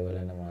പഴയ പോലെ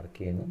തന്നെ മാർക്ക്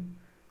ചെയ്യുന്നു.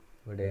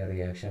 ഇവിടെ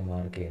റിയാക്ഷൻ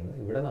മാർക്ക് ചെയ്യുന്നു.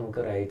 ഇവിടെ നമുക്ക്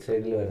റൈറ്റ്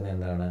സൈഡിൽ വരുന്ന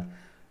എന്താണ്,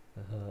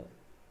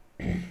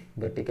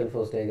 വെർട്ടിക്കൽ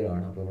ഫോഴ്സ് ഡയഗ്രാം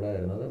ആണ്. അപ്പോൾ ഇവിടെ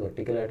വരുന്നത്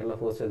വെർട്ടിക്കലായിട്ടുള്ള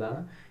ഫോഴ്സ് ഏതാണ്,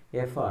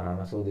 FR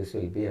ആണ്. So this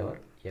will be our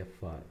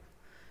FR.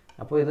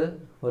 അപ്പോൾ ഇത്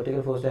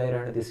വെർട്ടിക്കൽ ഫോഴ്സ് ഡയഗ്രാം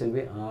ആണ്. This will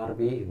be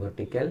RB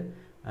vertical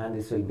and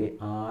this will be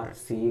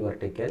RC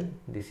vertical.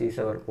 This is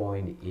our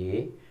point A,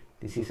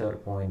 this is our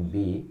point B,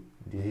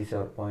 this is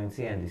our point C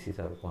and this is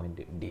our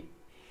point D.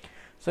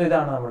 So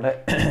ഇതാണ് നമ്മുടെ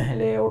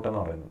layout എന്ന്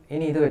പറയുന്നത്.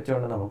 ഇനി ഇത്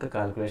വെച്ചുകൊണ്ട് നമുക്ക്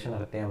calculation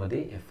നടത്തിയാൽ മതി.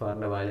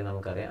 FRൻ്റെ വാല്യൂ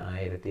നമുക്കറിയാം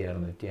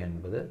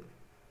 1650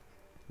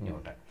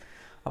 ന്യൂട്ടൺ.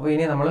 അപ്പോൾ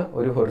ഇനി നമ്മൾ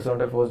ഒരു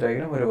ഹൊറിസോണ്ടൽ ഫോഴ്സ്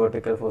ഡയഗ്രാം, ഒരു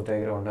വെർട്ടിക്കൽ ഫോഴ്സ്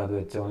ഡയഗ്രാം ഉണ്ട്. അത്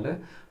വെച്ചുകൊണ്ട്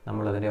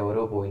നമ്മളതിൻ്റെ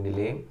ഓരോ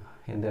പോയിന്റിലെയും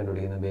എന്ത്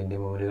കണ്ടുപിടിക്കുന്നു,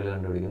 ബെൻഡിങ് മൊമെൻറ്റുകൾ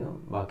കണ്ടുപിടിക്കുന്നു,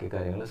 ബാക്കി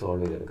കാര്യങ്ങൾ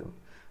സോൾവ് ചെയ്തെടുക്കുന്നു.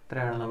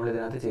 ഇത്രയാണ് നമ്മൾ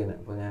ഇതിനകത്ത് ചെയ്യുന്നത്.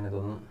 അപ്പോൾ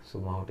ഞാനിതൊന്ന്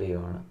സൂം ഔട്ട്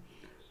ചെയ്യുവാണ്.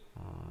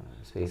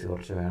 സ്പേസ്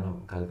കുറച്ച് വേണം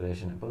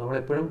കാൽക്കുലേഷൻ. അപ്പോൾ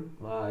നമ്മളെപ്പോഴും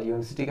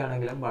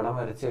യൂണിവേഴ്സിറ്റിക്കാണെങ്കിലും പടം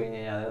വരച്ച് കഴിഞ്ഞ്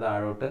കഴിഞ്ഞാൽ അതിന്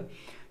താഴോട്ട്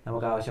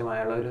നമുക്ക്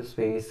ആവശ്യമായുള്ള ഒരു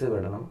സ്പേസ്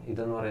വിടണം.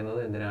 ഇതെന്ന് പറയുന്നത്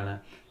എന്തിനാണ്,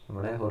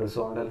 നമ്മുടെ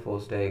ഹൊറിസോണ്ടൽ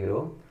ഫോഴ്സ്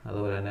ഡയഗ്രവും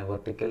അതുപോലെ തന്നെ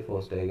വെർട്ടിക്കൽ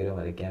ഫോഴ്സ് ഡയഗ്രാം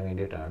വരയ്ക്കാൻ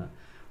വേണ്ടിയിട്ടാണ്.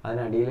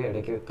 അതിനടിയിൽ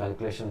ഇടയ്ക്ക്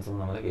കാൽക്കുലേഷൻസും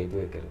നമ്മൾ കയറ്റി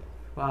വെക്കരുത്.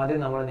 അപ്പോൾ ആദ്യം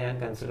ഞാൻ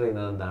കൺസിഡർ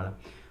ചെയ്യുന്നത് എന്താണ്,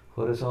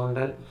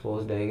 ഹൊറിസോണ്ടൽ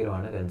ഫോഴ്സ്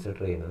ഡയഗ്രമാണ്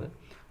കൺസിഡർ ചെയ്യുന്നത്.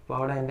 അപ്പോൾ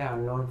അവിടെ എൻ്റെ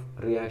അൺനോൺ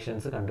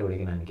റിയാക്ഷൻസ്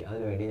കണ്ടുപിടിക്കണം എനിക്ക്.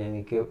 അതിനുവേണ്ടി ഞാൻ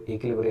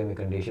ഈക്വിലിബ്രിയം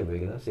കണ്ടീഷൻ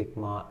ഉപയോഗിക്കുന്നത്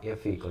സിഗ്മ F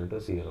 =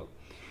 0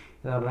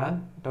 എന്ന് പറഞ്ഞാൽ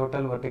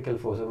ടോട്ടൽ വെർട്ടിക്കൽ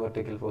ഫോഴ്സ് =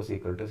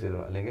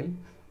 0. അല്ലെങ്കിൽ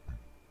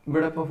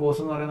ഇവിടെ ഇപ്പോൾ ഫോഴ്സ്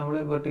എന്ന് പറയുന്നത് നമ്മൾ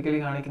വെർട്ടിക്കലി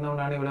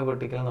കാണിക്കുന്നതുകൊണ്ടാണ് ഇവിടെ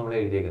വെർട്ടിക്കൽ നമ്മൾ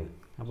എഴുതിയേക്കുന്നത്.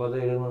 അപ്പോൾ അത്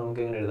എഴുതുമ്പോൾ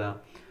നമുക്ക് എങ്ങനെ എഴുതാം,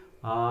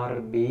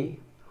 RB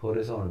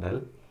horizontal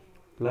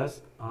plus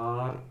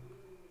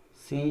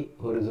RC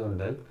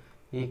horizontal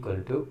equal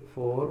to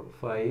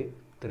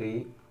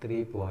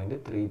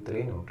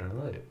 4533.33 newton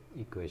എന്ന് വരും,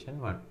 ഇക്വേഷൻ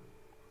 1.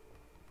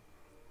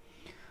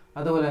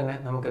 അതുപോലെ തന്നെ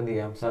നമുക്ക് എന്ത്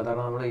ചെയ്യാം,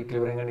 സാധാരണ നമ്മൾ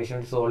ഈക്വിലിബ്രിയം കണ്ടീഷൻ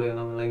സോൾവ്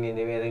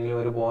ചെയ്യണമെന്നുണ്ടെങ്കിൽ ഏതെങ്കിലും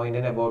ഒരു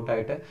പോയിന്റിന്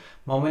അബൌട്ടായിട്ട്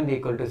മൊമെൻറ്റ് =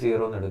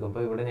 0 എന്ന് എടുക്കും.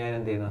 അപ്പോൾ ഇവിടെ ഞാൻ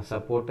എന്ത് ചെയ്യുന്നു,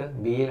 സപ്പോർട്ട്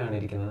ബിയിലാണ്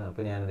ഇരിക്കുന്നത്.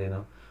 അപ്പോൾ ഞാൻ എന്ത്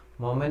ചെയ്യുന്നു,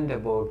 മൊമെൻറ്റ്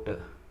അബൌട്ട്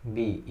B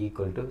 =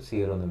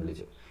 0 എന്ന്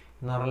വിളിച്ചു.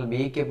 എന്ന് പറഞ്ഞാൽ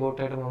ബിക്ക്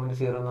അബൌട്ടായിട്ട് മൊമെൻറ്റ്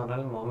 0 എന്ന്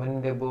പറഞ്ഞാൽ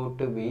moment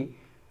about B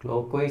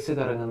clock vice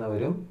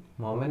കറങ്ങുന്നവരും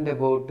moment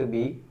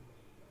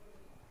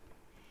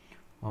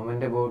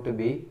about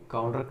B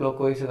counter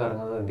clock vice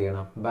കറങ്ങുന്നത് എന്ത്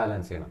ചെയ്യണം,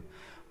 ബാലൻസ് ചെയ്യണം.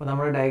 അപ്പോൾ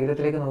നമ്മുടെ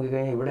ഡയഗ്രത്തിലേക്ക്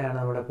നോക്കിക്കഴിഞ്ഞാൽ ഇവിടെയാണ്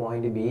നമ്മുടെ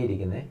പോയിന്റ് B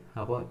ഇരിക്കുന്നത്.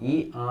 അപ്പോൾ ഈ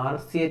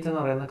RCH എന്ന്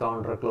പറയുന്ന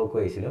കൗണ്ടർ ക്ലോക്ക്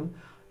വൈസിലും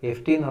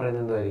എഫ് ടി എന്ന്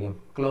പറയുന്നത് എന്തായിരിക്കും?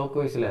 ക്ലോക്ക്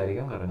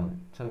വൈസിലായിരിക്കും കറങ്ങുന്നത്.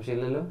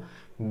 സംശയമില്ലല്ലോ.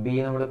 ബി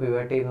നമ്മൾ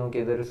പിവറ്റ് ചെയ്ത് നോക്കി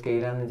ഇതൊരു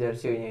സ്കെയിലാണെന്ന്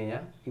വിചാരിച്ചു കഴിഞ്ഞ്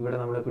കഴിഞ്ഞാൽ ഇവിടെ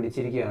നമ്മൾ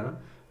പിടിച്ചിരിക്കുകയാണ്.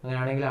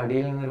 അങ്ങനെയാണെങ്കിൽ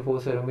അടിയിൽ നിന്നൊരു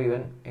ഫോഴ്സ് വരുമ്പോൾ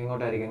ഇവൻ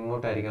ഇങ്ങോട്ടായിരിക്കും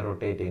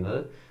റൊട്ടേറ്റ്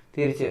ചെയ്യുന്നത്.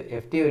 തിരിച്ച്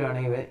എഫ് ടി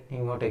വരുവാണെങ്കിൽ ഇവൻ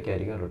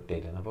ഇങ്ങോട്ടേക്കായിരിക്കും റൊട്ടേറ്റ്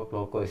ചെയ്യുന്നത്. അപ്പോൾ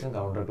ക്ലോക്ക് വൈസും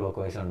കൗണ്ടർ ക്ലോക്ക്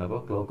വൈസും ഉണ്ട്.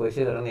 അപ്പോൾ ക്ലോക്ക് വൈസ്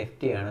കറങ്ങുന്ന എഫ്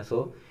ടി ആണ്. So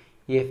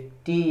F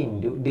T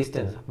into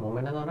distance,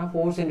 moment എന്ന് പറഞ്ഞാൽ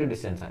ഫോഴ്സ് ഇൻറ്റു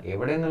ഡിസ്റ്റൻസാണ്.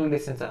 എവിടെ നിന്നുള്ള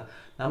ഡിസ്റ്റൻസാണ്?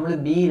 നമ്മൾ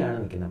ബിയിലാണ്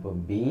നിൽക്കുന്നത്. അപ്പോൾ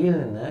ബിയിൽ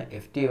നിന്ന്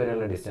എഫ് ടി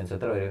വരെയുള്ള ഡിസ്റ്റൻസ്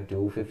എത്ര വരും?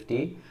 250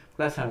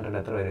 + 100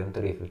 എത്ര വരും?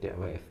 350.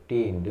 അപ്പോൾ F T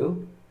into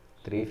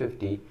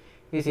 350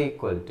 is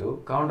equal to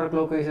counter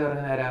clock vice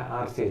പറഞ്ഞ നേരെ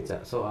R C H.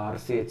 So R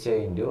C H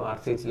into R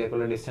C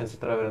എച്ചിലേക്കുള്ള distance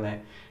എത്ര വരുന്നത്?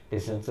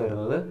 ഡിസ്റ്റൻസ്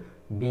വരുന്നത്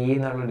ബി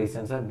എന്നുള്ള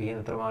ഡിസ്റ്റൻസ്. ബി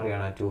എത്ര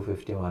മാറിയാണ്?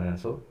 250 മാറിയാണ്.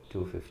 സോ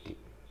 250.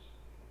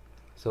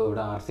 സോ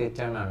ഇവിടെ ആർ സി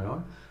എച്ച് ആണ്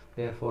unknown.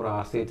 therefore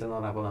R C H എന്ന്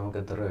പറഞ്ഞപ്പോൾ നമുക്ക്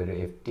എത്ര വരും?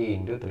 F T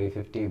into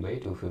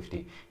 350/250.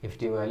 F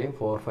T value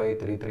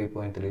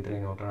 4533.33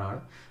 newton ആണ്.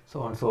 So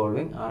on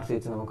solving R C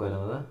H നമുക്ക്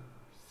വരുന്നത്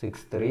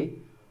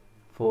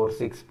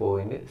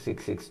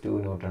 6346.662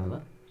 ന്യൂട്ടൺ എന്ന്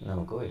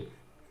നമുക്ക് വരും.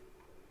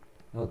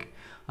 ഓക്കെ,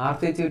 ആർ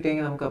സി എച്ച്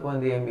കിട്ടിയെങ്കിൽ നമുക്ക് അപ്പോൾ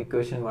എന്ത് ചെയ്യാം?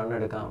 ഇക്വേഷൻ 1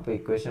 എടുക്കാം. അപ്പോൾ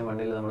ഇക്വേഷൻ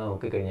 1 നമ്മൾ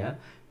നോക്കിക്കഴിഞ്ഞാൽ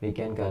we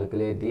can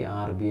calculate the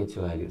R B H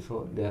value. So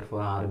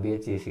therefore R B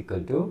H is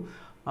equal to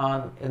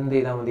എന്ത്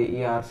ചെയ്താൽ മതി? ഈ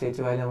ആർ സി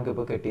എച്ച് വാല്യൂ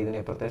നമുക്കിപ്പോൾ കിട്ടി. ഇതിനെ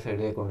ഇപ്പുറത്തെ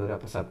സൈഡിലേക്ക് കൊണ്ടുവരും.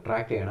 അപ്പോൾ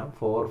സബ്ട്രാക്ട് ചെയ്യണം.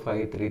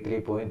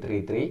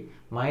 4533.33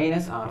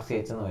 മൈനസ് ആർ സി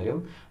എച്ച് എന്ന് വരും.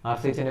 ആർ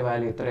സി എച്ചിൻ്റെ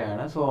വാല്യൂ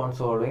ഇത്രയാണ്. സോ ഓൺ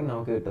സോൾവിങ്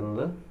നമുക്ക്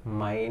കിട്ടുന്നത്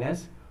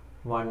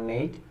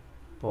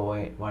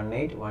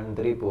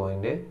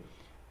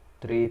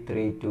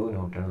 -1813.332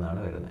 ന്യൂട്ടൺ എന്നാണ്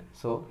വരുന്നത്.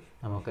 സോ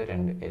നമുക്ക്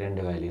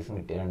രണ്ട് വാല്യൂസും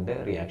കിട്ടി, രണ്ട്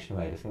റിയാക്ഷൻ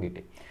വാല്യൂസും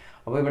കിട്ടി.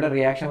 അപ്പോൾ ഇവിടെ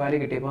റിയാക്ഷൻ വാല്യൂ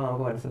കിട്ടിയപ്പോൾ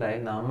നമുക്ക് മനസ്സിലായി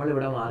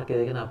നമ്മളിവിടെ മാർക്ക്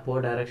ചെയ്തേക്കുന്നത്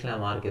അപ്പോർഡ്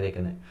ഡയറക്ഷനിലാണ് മാർക്ക്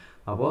ചെയ്തേക്കുന്നത്.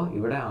 അപ്പോൾ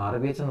ഇവിടെ ആർ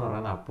ബി എച്ച് എന്ന്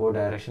പറയുന്നത് അപ്പോർഡ്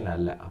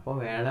ഡയറക്ഷനിലല്ല. അപ്പോൾ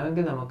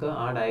വേണമെങ്കിൽ നമുക്ക്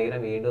ആ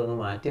ഡയഗ്രാം വീണ്ടും ഒന്ന്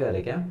മാറ്റി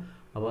വരയ്ക്കാം.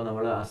 അപ്പോൾ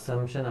നമ്മൾ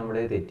അസംഷൻ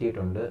നമ്മുടെ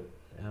തെറ്റിയിട്ടുണ്ട്.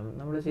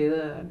 നമ്മൾ ചെയ്ത്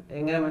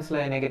എങ്ങനെ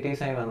മനസ്സിലായി? നെഗറ്റീവ്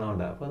സൈൻ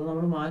വന്നുകൊണ്ട്. അപ്പോൾ അത്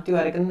നമ്മൾ മാറ്റി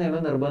വരയ്ക്കുന്നതിനുള്ള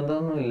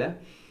നിർബന്ധമൊന്നുമില്ല.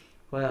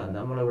 അപ്പോൾ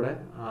നമ്മളിവിടെ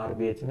ആർ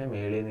ബി എച്ചിൻ്റെ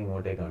മേളിൽ നിന്ന്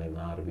ഇങ്ങോട്ടേക്കാണ്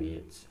ഇന്ന് ആർ ബി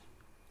എച്ച്.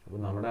 അപ്പോൾ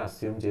നമ്മുടെ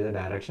അസ്യൂം ചെയ്ത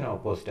ഡയറക്ഷൻ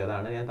ഓപ്പോസിറ്റ്.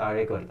 അതാണ് ഞാൻ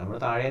താഴേക്ക് വരും. നമ്മൾ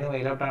താഴെ നിന്ന്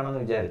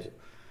വെയിലോട്ടാണെന്ന് വിചാരിച്ചു.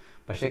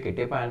 പക്ഷേ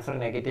കിട്ടിയപ്പോൾ ആൻസർ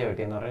നെഗറ്റീവ്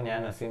കിട്ടിയെന്ന് പറഞ്ഞാൽ ഞാൻ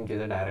അസ്യൂം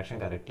ചെയ്ത ഡയറക്ഷൻ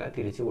കറക്റ്റില്ല,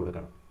 തിരിച്ചു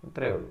കൊടുക്കണം.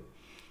 ഇത്രയേ ഉള്ളൂ.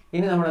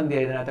 ഇനി നമ്മൾ എന്ത്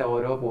ചെയ്യുക? ഇതിനകത്ത്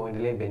ഓരോ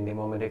പോയിന്റിലെയും ബെൻഡിങ്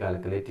മൊമെൻറ്റ്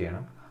കാൽക്കുലേറ്റ്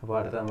ചെയ്യണം. അപ്പോൾ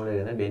അടുത്ത് നമ്മൾ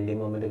എഴുതുന്നത് bending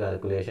moment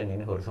calculation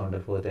in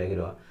horizontal force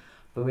diagram.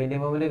 അപ്പോൾ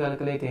ബെൻഡിങ് മൊമെൻറ്റ്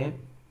കാൽക്കുലേറ്റ് ചെയ്യാൻ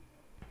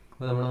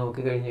അപ്പോൾ നമ്മൾ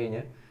നോക്കിക്കഴിഞ്ഞ്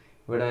കഴിഞ്ഞാൽ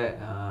ഇവിടെ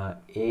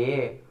എ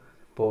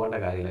പോകേണ്ട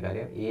കാര്യമില്ല.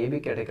 കാര്യം എ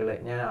ബിക്ക് ഇടയ്ക്കുള്ള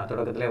ഞാൻ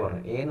തുടക്കത്തിലേ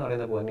പറഞ്ഞു എ എന്ന്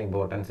പറയുന്ന പോയിന്റ്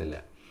ഇമ്പോർട്ടൻസ് ഇല്ല.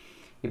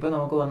 ഇപ്പോൾ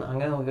നമുക്ക്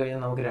അങ്ങനെ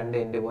നോക്കിക്കഴിഞ്ഞാൽ നമുക്ക് രണ്ട്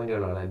എൻഡ്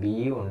പോയിന്റുകളാണ്,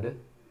 ബിയും ഉണ്ട്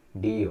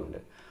ഡിയും ഉണ്ട്.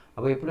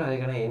 അപ്പോൾ എപ്പോഴും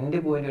ആയിരിക്കണം എൻഡ്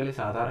പോയിന്റുകളിൽ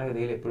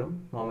സാധാരണഗതിയിൽ എപ്പോഴും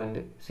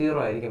മൊമെൻറ്റ് 0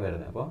 ആയിരിക്കും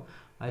വരുന്നത്. അപ്പോൾ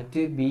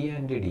അറ്റ് ബി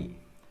ആൻഡ്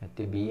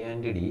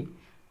ഡി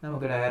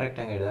നമുക്ക് ഡയറക്റ്റ്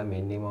അങ്ങ് എഴുതാം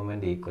ബെൻഡിങ്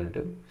മൊമെൻറ്റ് ഈക്വൽ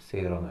ടു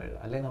 0 എന്ന്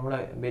എഴുതാം. അല്ലെങ്കിൽ നമ്മൾ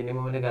ബെൻഡിങ്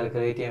മൊമെൻറ്റ്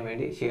കാൽക്കുലേറ്റ് ചെയ്യാൻ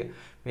വേണ്ടി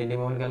ബെൻഡിങ്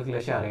മൊമെൻറ്റ്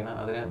കാൽക്കുലേഷൻ അറിയണം.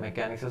 അതിന്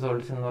മെക്കാനിക്സ്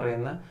സോൾയൂഷൻ എന്ന്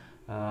പറയുന്ന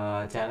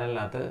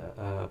ചാനലിനകത്ത്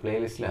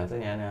പ്ലേലിസ്റ്റിനകത്ത്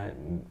ഞാൻ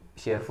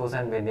shear force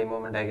and bending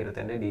moment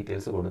ഡയഗ്രത്തിൻ്റെ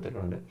details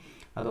കൊടുത്തിട്ടുണ്ട്.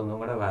 അതൊന്നും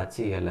കൂടെ വാച്ച്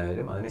ചെയ്യുക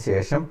എല്ലാവരും.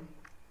 അതിനുശേഷം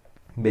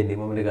ബെൻഡിങ്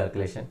മൊമെൻറ്റ്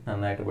കാൽക്കുലേഷൻ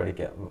നന്നായിട്ട്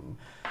പഠിക്കുക.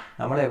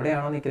 നമ്മൾ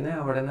എവിടെയാണോ നിൽക്കുന്നത്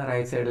അവിടെ നിന്ന്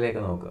റൈറ്റ്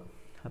സൈഡിലേക്ക് നോക്കുക,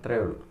 അത്രയേ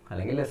ഉള്ളൂ.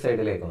 അല്ലെങ്കിൽ ലെഫ്റ്റ്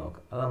സൈഡിലേക്ക്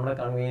നോക്കുക. അത് നമ്മുടെ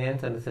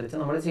കൺവീനിയൻസ് അനുസരിച്ച്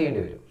നമ്മൾ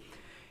ചെയ്യേണ്ടി വരും.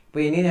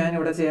 ഇപ്പോൾ ഇനി ഞാൻ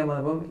ഇവിടെ ചെയ്യാൻ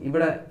പോകുന്നപ്പം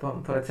ഇവിടെ ഇപ്പം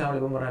ഫോർ എക്സാമ്പിൾ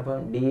ഇപ്പം പറഞ്ഞപ്പം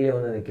ഡിയിൽ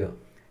വന്ന് നിൽക്കുക.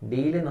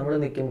 ഡിയിൽ നമ്മൾ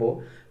നിൽക്കുമ്പോൾ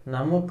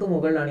നമുക്ക്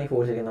മുകളിലാണ് ഈ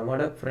ഫോഴ്സ് ഇരിക്കുന്നത്.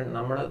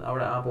 നമ്മൾ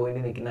അവിടെ ആ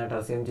പോയിന്റ് നിൽക്കുന്നതായിട്ട്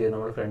അസ്യൂം ചെയ്ത്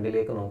നമ്മൾ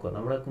ഫ്രണ്ടിലേക്ക് നോക്കുക.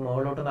 നമ്മൾ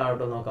മുകളിലോട്ടും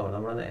താഴോട്ടും നോക്കാൻ പറ്റും.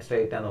 നമ്മൾ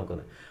സ്ട്രൈറ്റാണ്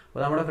നോക്കുന്നത്.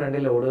 അപ്പോൾ നമ്മുടെ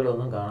ഫ്രണ്ടിൽ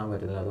ലോഡുകളൊന്നും കാണാൻ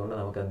പറ്റുന്നില്ല. അതുകൊണ്ട്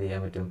നമുക്ക് എന്ത്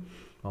ചെയ്യാൻ പറ്റും?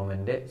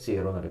 മൊമെൻറ്റ്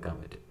 0 എന്ന് എടുക്കാൻ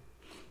പറ്റും.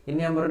 ഇനി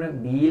ഞാൻ പറഞ്ഞു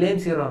ബിയിലേയും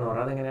 0 എന്ന്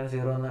പറഞ്ഞാൽ അതെങ്ങനെയാണ്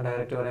 0 എന്ന്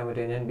ഡയറക്റ്റ് പറയാൻ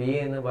പറ്റും? ഞാൻ ബി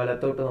എന്ന്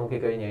വലത്തോട്ട്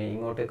നോക്കിക്കഴിഞ്ഞാൽ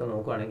ഇങ്ങോട്ടേക്ക്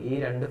നോക്കുകയാണെങ്കിൽ ഈ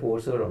രണ്ട്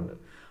ഫോഴ്സുകളുണ്ട്.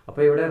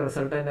 അപ്പോൾ ഇവിടെ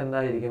റിസൾട്ടൻ്റ്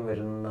എന്തായിരിക്കും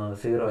വരുന്നത്?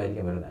 0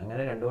 ആയിരിക്കും വരുന്നത്.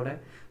 അങ്ങനെ രണ്ടും കൂടെ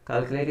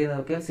കാൽക്കുലേറ്റ് ചെയ്ത്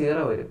നോക്കിയാൽ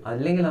 0 വരും.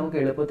 അല്ലെങ്കിൽ നമുക്ക്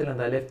എളുപ്പത്തിൽ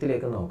എന്താ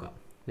ലെഫ്റ്റിലേക്ക് നോക്കാം.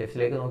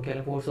 ലെഫ്റ്റിലേക്ക്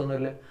നോക്കിയാലും ഫോഴ്സ്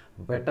ഒന്നുമില്ല,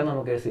 പെട്ടെന്ന്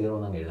നമുക്ക് 0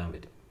 എന്നങ്ങ് എഴുതാൻ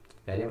പറ്റും.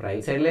 കാര്യം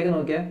റൈറ്റ് സൈഡിലേക്ക്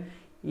നോക്കിയാൽ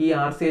ഈ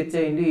ആർ സി എച്ച്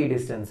ഇൻറ്റു ഈ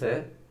ഡിസ്റ്റൻസ്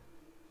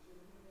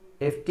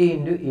എഫ് ടി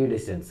ഇൻറ്റു ഈ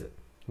ഡിസ്റ്റൻസ്.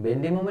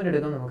 ബെൻഡിങ് മൊമെൻറ്റ്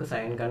എടുക്കുമ്പോൾ നമുക്ക്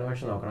സൈൻ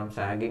കൺവെൻഷൻ നോക്കണം.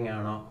 സാഗിങ്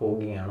ആണോ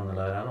ഹോഗിങ് ആണോ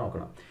എന്നുള്ളതാണ്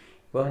നോക്കണം.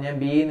 ഇപ്പോൾ ഞാൻ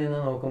ബിയിൽ നിന്ന്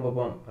നോക്കുമ്പോൾ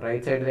ഇപ്പം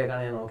റൈറ്റ്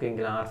സൈഡിലേക്കാണ് ഞാൻ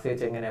നോക്കിയെങ്കിൽ ആർ സി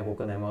എച്ച് എങ്ങനെയാണ്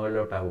പൂക്കുന്നത്?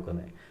 മുകളിലോട്ടാണ്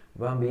പൂക്കുന്നത്.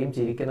 അപ്പോൾ ബീം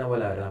ചിരിക്കുന്ന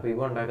പോലെ വരുന്നത്. അപ്പോൾ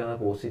ഇവ ഉണ്ടാക്കുന്ന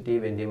പോസിറ്റീവ്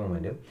ബെൻഡിങ്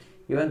മൊമെൻറ്റും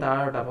ഇവൻ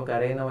താഴോട്ട് അപ്പോൾ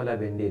കരയുന്ന പോലെ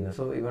ബെൻഡ് ചെയ്യുന്നത്.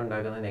 സോ ഇവ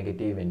ഉണ്ടാക്കുന്ന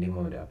നെഗറ്റീവ് ബെൻഡിങ്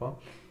മൊമെൻറ്റ്. അപ്പോൾ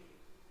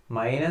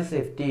മൈനസ്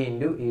എഫ് ടി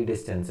ഇൻറ്റു ഈ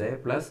distance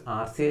plus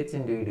R C H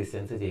into ഈ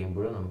ഡിസ്റ്റൻസ്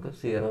ചെയ്യുമ്പോഴും നമുക്ക്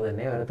 0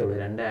 തന്നെ വരത്തുള്ളൂ.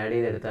 രണ്ട് ആഡ്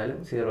ചെയ്തെടുത്താലും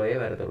 0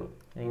 വരത്തുള്ളൂ.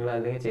 നിങ്ങൾ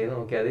അല്ലെങ്കിൽ ചെയ്ത്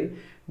നോക്കിയാൽ മതി.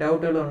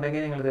 ഡൗട്ടുകൾ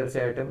ഉണ്ടെങ്കിൽ നിങ്ങൾ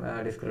തീർച്ചയായിട്ടും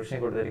ഡിസ്ക്രിപ്ഷനിൽ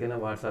കൊടുത്തിരിക്കുന്ന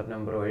വാട്സാപ്പ്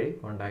നമ്പർ വഴി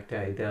കോൺടാക്റ്റ്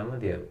ചെയ്താൽ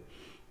മതിയാകും.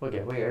 ഓക്കെ,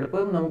 അപ്പോൾ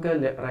എളുപ്പം നമുക്ക്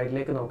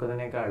റൈറ്റിലേക്ക്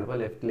നോക്കുന്നതിനേക്കാൾ എളുപ്പം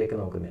ലെഫ്റ്റിലേക്ക്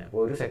നോക്കുന്നതാണ്.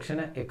 അപ്പോൾ ഒരു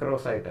സെക്ഷന്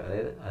എക്രോസ് ആയിട്ട്,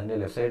 അതായത് അതിൻ്റെ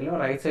ലെഫ്റ്റ് സൈഡിലോ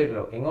റൈറ്റ്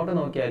സൈഡിലോ എങ്ങോട്ട്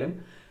നോക്കിയാലും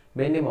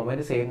ബെൻഡിങ്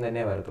മൊമെൻറ്റ് സെയിം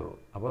തന്നെ വരത്തുള്ളൂ.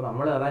 അപ്പോൾ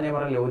നമ്മൾ അതാ ഞാൻ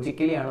പറഞ്ഞ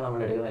ലോജിക്കലി ആണ് നമ്മൾ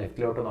എടുക്കുന്നത്.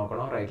 ലെഫ്റ്റിലോട്ട്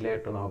നോക്കണോ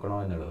റൈറ്റിലോട്ട് നോക്കണോ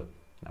എന്നുള്ളത്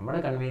നമ്മുടെ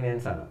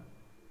കൺവീനിയൻസ് ആണ്.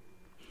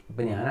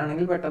 ഇപ്പോൾ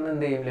ഞാനാണെങ്കിൽ പെട്ടെന്ന്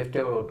എന്ത് ചെയ്യും?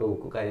 ലെഫ്റ്റിലോട്ട്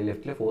നോക്കും. കാര്യം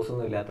ലെഫ്റ്റിൽ ഫോഴ്സ്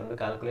ഒന്നും ഇല്ലാത്തതുകൊണ്ട്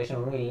കാൽക്കുലേഷൻ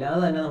ഒന്നും ഇല്ലാതെ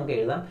തന്നെ നമുക്ക്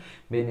എഴുതാം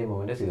ബെൻഡിങ്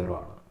മൊമെൻറ്റ് 0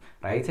 ആണ്.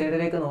 റൈറ്റ്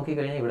സൈഡിലേക്ക്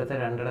നോക്കിക്കഴിഞ്ഞാൽ ഇവിടുത്തെ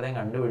രണ്ടിടത്തേയും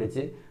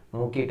കണ്ടുപിടിച്ച്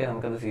നോക്കിയിട്ടേ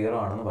നമുക്കത് 0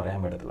 ആണെന്ന് പറയാൻ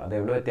പറ്റത്തുള്ളൂ. അത്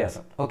എവിടെ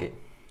വ്യത്യാസം. ഓക്കെ,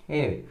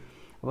 എനിവേ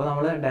അപ്പോൾ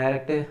നമ്മൾ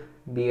ഡയറക്റ്റ്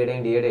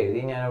ബിയുടെയും ഡിയുടെ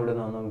എഴുതി. ഞാൻ അവിടെ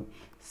നിന്നൊന്നും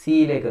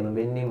സിയിലേക്ക് വന്നു.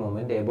 Bending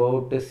moment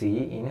about C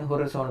in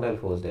horizontal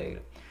force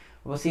diagram.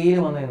 അപ്പോൾ സിയിൽ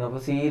വന്നു നിന്നു.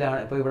 അപ്പോൾ സിയിലാണ്,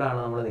 ഇപ്പോൾ ഇവിടെയാണ്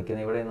നമ്മൾ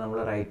നിൽക്കുന്നത്. ഇവിടെ നമ്മൾ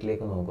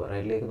റൈറ്റിലേക്ക് നോക്കുക.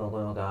 റൈറ്റിലേക്ക്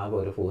നോക്കുമ്പോൾ നമുക്ക് ആകെ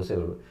ഒരു ഫോഴ്സേ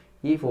ഉള്ളൂ.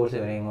 ഈ ഫോഴ്സ്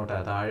ഇവനെ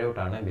ഇങ്ങോട്ടാണ്,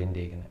 താഴോട്ടാണ് ബെൻഡ്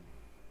ചെയ്യിക്കുന്നത്.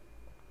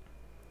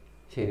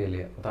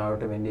 ശരിയല്ലേ? അപ്പോൾ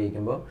താഴോട്ട് ബെൻഡ്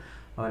ചെയ്യിക്കുമ്പോൾ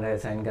അവൻ്റെ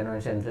സൈൻ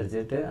കൺവെൻഷൻ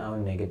അനുസരിച്ചിട്ട് അവൻ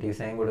നെഗറ്റീവ്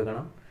സൈൻ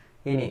കൊടുക്കണം.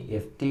 ഇനി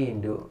എഫ് ടി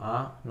ഇൻറ്റു ആ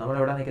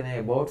നമ്മളിവിടെ നിൽക്കുന്നത്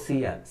എബൌട്ട് സി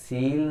ആണ്.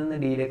 സിയിൽ നിന്ന്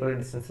ഡിയിലേക്കുള്ള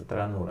ഡിസ്റ്റൻസ്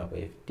എത്രയാണെന്ന് കൂടാം. അപ്പോൾ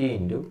എഫ് ടി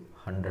ഇൻറ്റു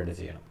 100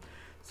 ചെയ്യണം.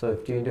 So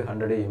F T into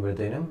 100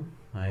 ചെയ്യുമ്പോഴത്തേനും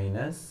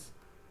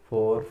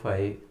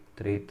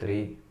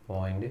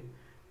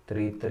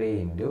 -4533.33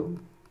 into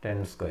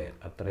 10²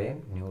 അത്രയും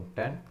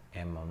ന്യൂട്ടൺ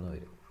എം എന്ന്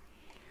വരും.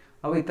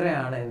 അപ്പോൾ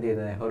ഇത്രയാണ് എന്ത്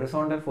ചെയ്യുന്നത്,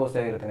 ഹൊറിസോണ്ടൽ ഫോഴ്സ്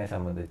ഡയഗ്രത്തിനെ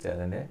സംബന്ധിച്ച്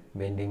അതിൻ്റെ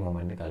ബെൻഡിങ്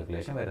മൊമെൻറ്റ്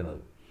കാൽക്കുലേഷൻ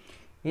വരുന്നത്.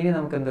 ഇനി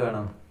നമുക്ക് എന്ത്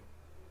വേണം,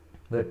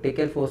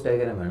 വെർട്ടിക്കൽ ഫോഴ്സ്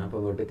ഡയഗ്രാം വേണം. അപ്പോൾ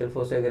വെർട്ടിക്കൽ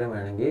ഫോഴ്സ് ഡയഗ്രാം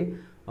വേണമെങ്കിൽ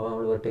അപ്പോൾ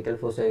നമ്മൾ വെർട്ടിക്കൽ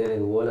ഫോഴ്സ് ഡയഗ്രാം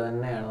ഇതുപോലെ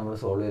തന്നെയാണ് നമ്മൾ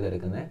സോൾവ്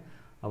ചെയ്തെടുക്കുന്നത്.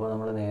 അപ്പോൾ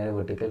നമ്മൾ നേരെ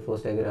വെർട്ടിക്കൽ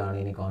ഫോഴ്സ് ഡയഗ്രാം ആണ്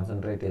ഇനി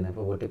കോൺസെൻട്രേറ്റ് ചെയ്യുന്നത്.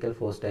 അപ്പോൾ വെർട്ടിക്കൽ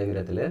ഫോഴ്സ്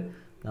ഡയഗ്രത്തിൽ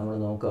നമ്മൾ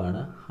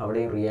നോക്കുകയാണ്,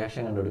 അവിടെയും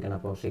റിയാക്ഷൻ കണ്ടുപിടിക്കണം.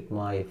 അപ്പോൾ സിഗ്മ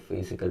എഫ്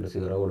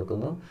 =0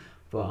 കൊടുക്കുന്നു.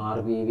 അപ്പോൾ ആർ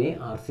ബി വി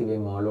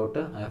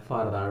മുകളിലോട്ട്, എഫ്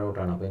ആർ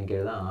താഴോട്ടാണ്. അപ്പോൾ എനിക്ക്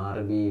എഴുതാം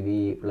RBV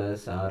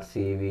 +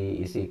 RCV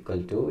 =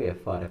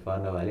 FR.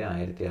 FRൻ്റെ വാല്യൂ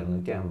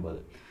 1650.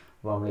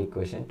 അപ്പോൾ നമ്മൾ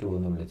ഇക്വേഷൻ 2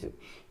 എന്ന് വിളിച്ചു.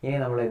 ഇനി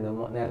നമ്മൾ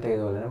നേരത്തെ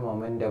ഇതുപോലെ തന്നെ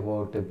മൊമെൻറ്റ്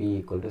എബൌട്ട് ബി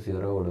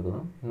 =0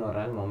 കൊടുക്കുന്നു. എന്ന്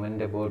പറഞ്ഞാൽ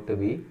moment about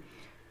B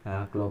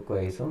clock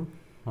വൈസും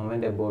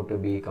moment about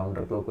B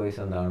counter clock vice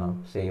എന്താണ്,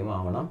 സെയിം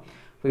ആവണം.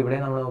 അപ്പോൾ ഇവിടെ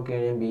നമ്മൾ നോക്കി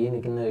കഴിഞ്ഞാൽ ബി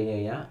നിൽക്കുന്ന കഴിഞ്ഞ്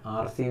കഴിഞ്ഞാൽ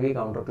RCV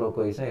counter clock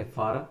വൈസും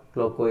FR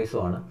clock വൈസും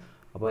ആണ്.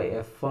 അപ്പോൾ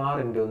FR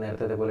ഇൻറ്റു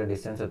നേരത്തെ പോലെ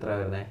ഡിസ്റ്റൻസ് എത്ര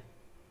വരുന്നത്,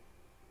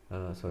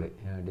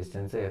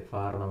 ഡിസ്റ്റൻസ്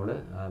FR നമ്മൾ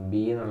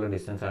ബി എന്നുള്ള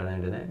ഡിസ്റ്റൻസ് ആണ്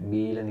എഴുതുന്നത്.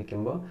 ബിയിൽ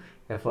നിൽക്കുമ്പോൾ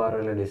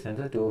FRലുള്ള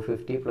ഡിസ്റ്റൻസ്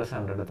 250 +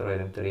 100 എത്ര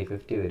വരും,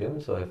 350 വരും.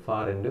 So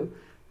FR into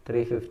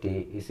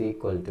 350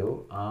 =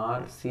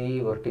 RC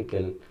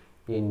vertical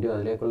into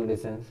അതിലേക്കുള്ള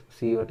ഡിസ്റ്റൻസ്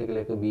സി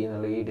വെർട്ടിക്കലേക്ക് ബി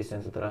എന്നുള്ള ഈ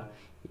ഡിസ്റ്റൻസ് എത്ര,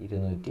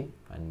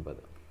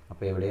 250.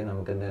 അപ്പോൾ എവിടെയും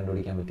നമുക്ക് എന്ത്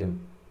കണ്ടുപിടിക്കാൻ പറ്റും,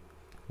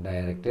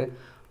 ഡയറക്റ്റ്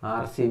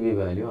RCB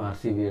വാല്യൂ,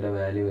 RCBയുടെ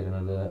വാല്യൂ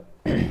വരുന്നത്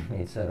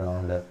ഇറ്റ്സ്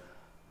അറൗണ്ട്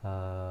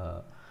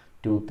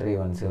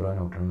 2310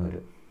 ന്യൂട്ടൺ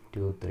വരും.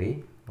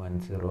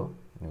 2310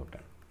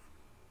 ന്യൂട്ടൺ.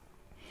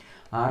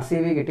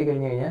 RCB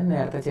കിട്ടിക്കഴിഞ്ഞ് കഴിഞ്ഞാൽ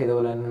നേരത്തെ ചെയ്ത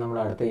പോലെ തന്നെ നമ്മൾ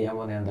അടുത്ത് ചെയ്യാൻ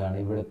പോകുന്നത് എന്താണ്,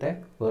 ഇവിടുത്തെ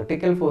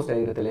വെർട്ടിക്കൽ ഫോഴ്സ്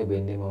ഡയഗ്രത്തിലെ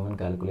ബെൻഡിങ് മൊമെൻറ്റ്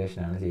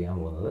കാൽക്കുലേഷനാണ് ചെയ്യാൻ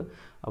പോകുന്നത്.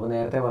 അപ്പോൾ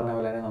നേരത്തെ പറഞ്ഞ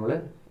പോലെ തന്നെ നമ്മൾ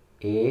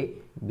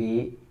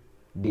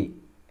ABD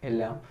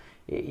എല്ലാം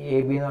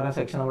AB എന്ന് പറയുന്ന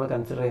സെക്ഷൻ നമ്മൾ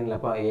കൺസിഡർ ചെയ്യുന്നില്ല.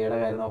 അപ്പോൾ എയുടെ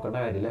കാര്യം നോക്കേണ്ട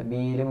കാര്യമില്ല.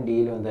 ബിയിലും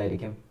ഡിയിലും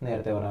എന്തായിരിക്കും,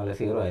 നേരത്തെ പറഞ്ഞ പോലെ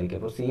 0 ആയിരിക്കും.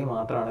 അപ്പോൾ സി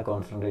മാത്രമാണ്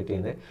കോൺസെൻട്രേറ്റ്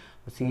ചെയ്യുന്നത്.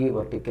 C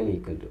vertical =.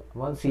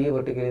 അപ്പോൾ സി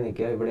വെർട്ടിക്കലി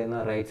നിൽക്കുക. ഇവിടെ നിന്ന്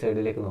റൈറ്റ്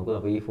സൈഡിലേക്ക് നോക്കുക.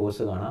 അപ്പോൾ ഈ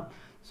ഫോഴ്സ് കാണാം.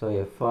 സോ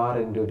FR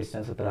ഇൻറ്റു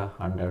ഡിസ്റ്റൻസ് എത്ര,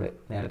 100.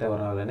 നേരത്തെ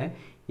പറഞ്ഞ പോലെ തന്നെ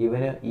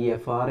ഇവന് ഈ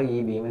FR ഈ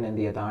ബീമിന്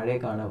എന്ത് ചെയ്യുക,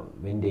 താഴേക്കാണ്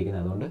ബെൻഡ്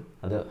ചെയ്യുന്നത്. അതുകൊണ്ട്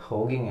അത്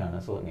ഹോഗിങ് ആണ്.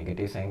 സോ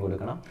നെഗറ്റീവ് സൈൻ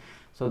കൊടുക്കണം.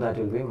 So that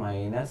will be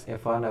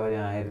 -FRൻ്റെ value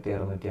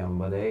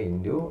 1650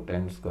 into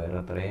 10²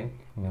 അത്രയും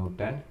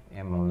ന്യൂട്ടൺ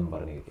എം എന്നും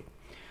പറഞ്ഞിരിക്കും.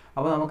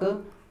 അപ്പോൾ നമുക്ക്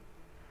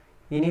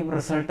ഇനി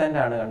റിസൾട്ടൻ്റ്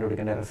ആണ്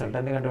കണ്ടുപിടിക്കേണ്ടത്.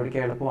 റിസൾട്ടൻ്റ്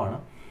കണ്ടുപിടിക്കാൻ എളുപ്പമാണ്.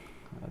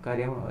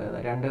 കാര്യം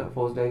രണ്ട്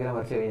ഫോഴ്സ് ഡയഗ്രാം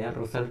വരച്ച് കഴിഞ്ഞാൽ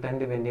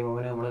റിസൾട്ടൻ്റ് ബെൻഡിങ്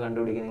മൊമെൻറ്റ് നമ്മൾ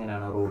കണ്ടുപിടിക്കുന്നത്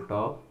ഇങ്ങനെയാണ്, √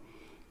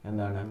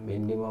 എന്താണ്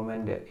ബെൻഡിങ്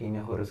മൊമെൻറ്റ് ഇൻ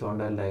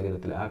ഹൊറിസോണ്ടൽ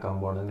ഡയഗ്രത്തിൽ ആ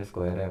component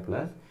square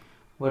plus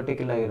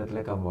vertical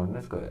ഡയഗ്രത്തിലെ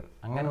component square.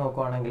 അങ്ങനെ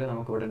നോക്കുവാണെങ്കിൽ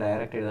നമുക്കിവിടെ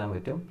ഡയറക്റ്റ് എഴുതാൻ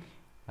പറ്റും,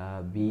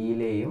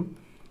 ബിയിലെയും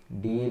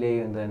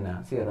ഡിയിലെയും എന്ത് തന്നെ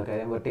 0.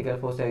 കാര്യം വെർട്ടിക്കൽ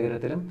ഫോഴ്സ്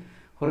ഡയഗ്രത്തിലും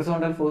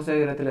ഹൊറിസോണ്ടൽ ഫോഴ്സ്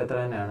ഡയഗ്രത്തിൽ എത്ര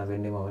തന്നെയാണ്,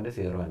 ബെൻഡിങ് മൊമെൻറ്റ്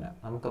 0 തന്നെ.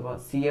 നമുക്കപ്പോൾ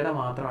സിയുടെ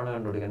മാത്രമാണ്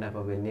കണ്ടുപിടിക്കേണ്ടത്.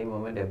 അപ്പോൾ ബെൻഡിങ്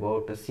മൊമെൻറ്റ്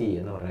എബൌട്ട് സി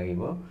എന്ന്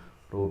പറയുമ്പോൾ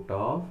 √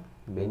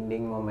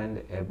 bending moment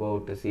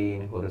about C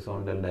in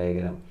horizontal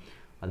diagram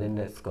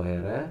അതിൻ്റെ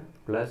square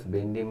plus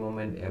bending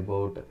moment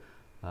about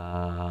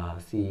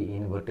C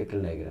in vertical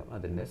diagram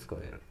അതിൻ്റെ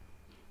സ്ക്വയർ.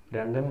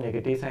 രണ്ടും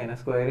നെഗറ്റീവ് സൈന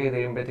സ്ക്വയർ ചെയ്ത്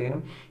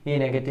കഴിയുമ്പോഴത്തേനും ഈ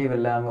നെഗറ്റീവ്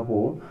എല്ലാം അങ്ങ്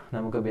പോവും.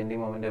 നമുക്ക്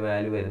ബെൻഡിങ് മൊമെൻറ്റ്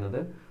വാല്യൂ വരുന്നത്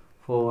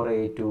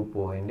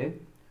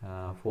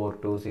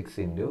 426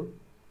 ഇൻറ്റു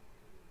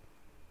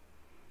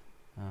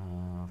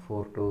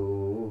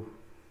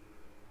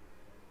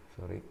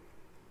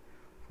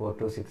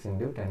 426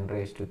 ഇൻറ്റു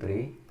 10³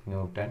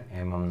 ന്യൂട്ടൺ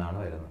എം എന്നാണ്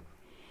വരുന്നത്.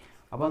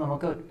 അപ്പോൾ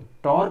നമുക്ക്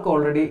ടോർക്ക്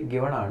ഓൾറെഡി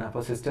ഗിവൺ ആണ്.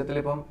 അപ്പോൾ സിസ്റ്റത്തിൽ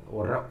ഇപ്പം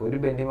ഒരു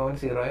ബെൻഡിങ്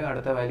മൊമെൻറ്റ് 0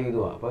 അടുത്ത വാല്യൂ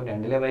ഇതുമാണ്. അപ്പോൾ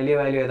രണ്ടിലെ വലിയ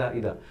വാല്യൂ ഇതാ.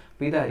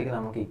 അപ്പോൾ ഇതായിരിക്കും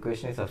നമുക്ക്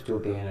ഇക്വേഷനെ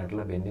സബ്സ്റ്റിറ്റ്യൂട്ട്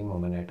ചെയ്യാനായിട്ടുള്ള ബെൻഡിങ്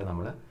മൊമെൻ്റ് ആയിട്ട്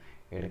നമ്മൾ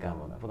എടുക്കാൻ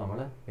പോകുന്നത്. അപ്പോൾ നമ്മൾ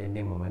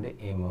ബെൻഡിങ് മൊമെൻറ്റ്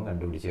എമ്മും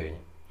കണ്ടുപിടിച്ച്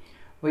കഴിഞ്ഞു.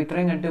 അപ്പോൾ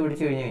ഇത്രയും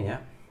കണ്ടുപിടിച്ച് കഴിഞ്ഞ്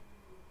കഴിഞ്ഞാൽ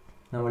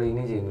നമ്മൾ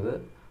ഇനി ചെയ്യുന്നത്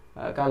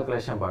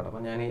കാൽക്കുലേഷൻ പാർട്ട്.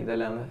 അപ്പോൾ ഞാൻ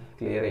ഇതെല്ലാം ഒന്ന്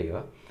ക്ലിയർ ചെയ്യുക.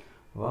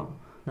 അപ്പോൾ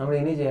നമ്മൾ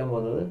ഇനി ചെയ്യാൻ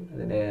പോകുന്നത്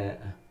ഇതിൻ്റെ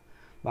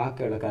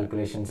ബാക്കിയുള്ള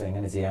കാൽക്കുലേഷൻസ്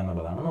എങ്ങനെ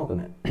ചെയ്യാമെന്നുള്ളതാണ്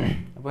നോക്കുന്നത്.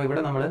 അപ്പോൾ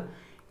ഇവിടെ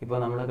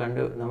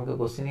നമുക്ക്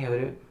ക്വസ്റ്റ്യനിൽ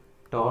അവർ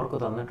ടോർക്ക്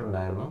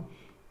തന്നിട്ടുണ്ടായിരുന്നു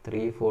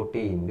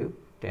 340 ഇൻറ്റു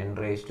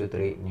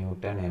 10³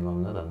 ന്യൂട്ടൺ എം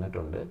എന്ന്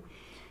തന്നിട്ടുണ്ട്.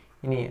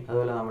 ഇനി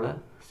അതുപോലെ നമ്മൾ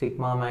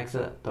സിഗ്മ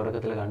മാക്സ്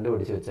തുടക്കത്തിൽ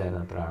കണ്ടുപിടിച്ച്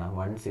വെച്ചായിരുന്നു, എത്രയാണ്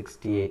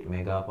 168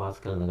 MPa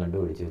എന്ന്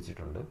കണ്ടുപിടിച്ച്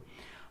വെച്ചിട്ടുണ്ട്.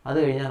 അത്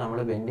കഴിഞ്ഞാൽ നമ്മൾ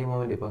ബെൻഡിങ്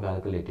മൊമെൻറ്റ് ഇപ്പോൾ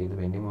കാൽക്കുലേറ്റ് ചെയ്ത്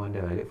bending moment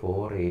value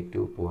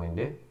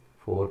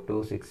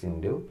 482.426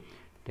 into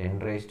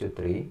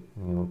 10³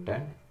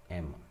 newton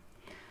M.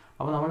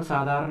 അപ്പോൾ നമ്മൾ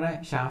സാധാരണ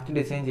ഷാഫ്റ്റ്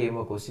ഡിസൈൻ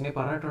ചെയ്യുമ്പോൾ ക്വസ്റ്റിന്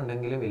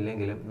പറഞ്ഞിട്ടുണ്ടെങ്കിലും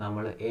ഇല്ലെങ്കിലും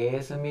നമ്മൾ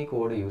ASME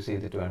കോഡ് യൂസ്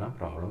ചെയ്തിട്ട് വേണം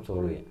പ്രോബ്ലം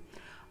സോൾവ് ചെയ്യാൻ.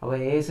 അപ്പോൾ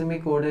ASME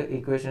കോഡ്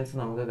ഇക്വേഷൻസ്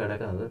നമുക്ക്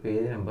കിടക്കുന്നത്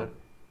പേജ് നമ്പർ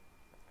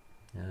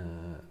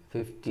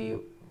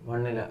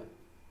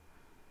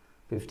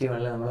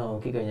 51 നമ്മൾ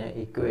നോക്കിക്കഴിഞ്ഞാൽ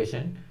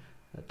equation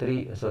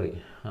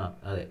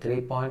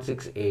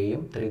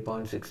 3.6aയും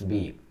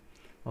 3.6bയും.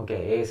 Okay,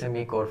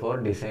 ASME code four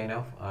design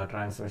of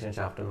transmission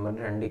shaft എന്ന്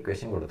പറഞ്ഞിട്ട് 2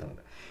 ഇക്വേഷൻ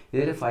കൊടുത്തിട്ടുണ്ട്.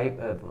 ഇതിൽ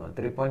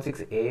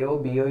 3.6aയോ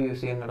ബിയോ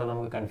യൂസ് ചെയ്യുന്നിടത്ത്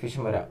നമുക്ക്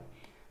കൺഫ്യൂഷൻ വരാം.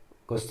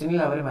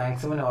 ക്വസ്റ്റ്യനിൽ അവർ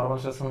മാക്സിമം നോർമൽ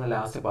സ്ട്രെസ് എന്ന്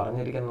ലാസ്റ്റ്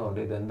പറഞ്ഞിരിക്കുന്നതുകൊണ്ട്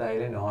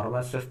ഇതെന്തായാലും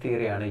നോർമൽ സ്ട്രെസ്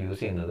തിയറിയാണ് യൂസ്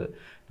ചെയ്യുന്നത്.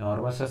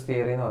 നോർമൽ സ്ട്രെസ്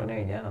തിയറി എന്ന് പറഞ്ഞു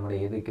കഴിഞ്ഞാൽ നമ്മുടെ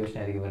ഏത് ഇക്വേഷൻ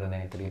ആയിരിക്കും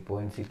വരുന്നത്?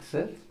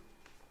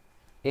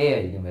 3.6a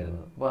ആയിരിക്കും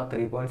വരുന്നത്. അപ്പോൾ ആ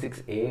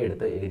 3.6a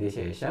എടുത്ത് എഴുതിയ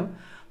ശേഷം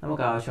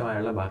നമുക്ക്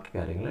ആവശ്യമായുള്ള ബാക്കി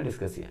കാര്യങ്ങൾ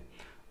ഡിസ്കസ് ചെയ്യാം.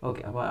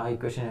 ഓക്കെ, അപ്പോൾ ആ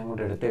ഇക്വേഷൻ ഞാൻ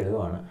അങ്ങോട്ട് എടുത്ത്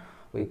എഴുതുവാണ്.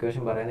 അപ്പോൾ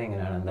ഇക്വേഷൻ പറയുന്നത്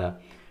എങ്ങനെയാണ്? എന്താ?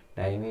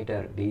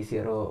 Diameter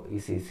D0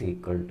 is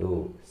equal to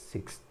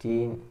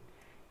 16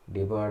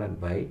 divided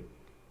by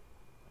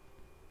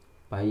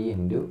pi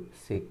into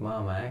sigma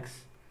max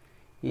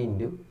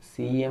into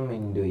Cm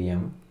into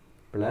m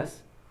plus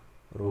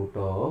root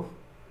of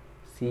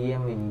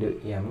Cm into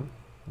m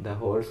the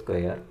whole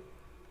square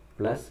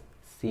plus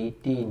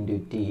Ct into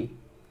t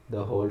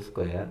the whole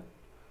square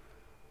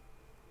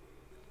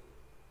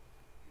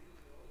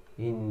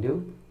into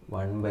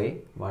 1 by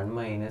 1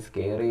 minus k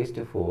raised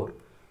to 4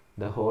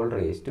 the whole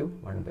raised to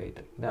 1 by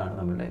 3. ഇതാണ്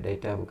നമ്മുടെ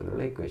data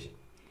ബുക്കിലുള്ള equation.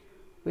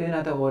 അപ്പോൾ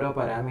ഇതിനകത്ത് ഓരോ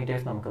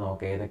parameters നമുക്ക്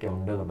നോക്കാം ഏതൊക്കെ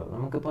ഉണ്ട് എന്നുള്ളത്.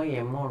 നമുക്കിപ്പോൾ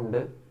എം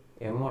ഉണ്ട്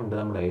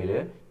നമ്മുടെ കയ്യിൽ,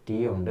 ടി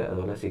ഉണ്ട്,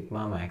 അതുപോലെ സിഗ്മ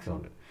മാക്സും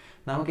ഉണ്ട്.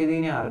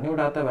 നമുക്കിതിനെ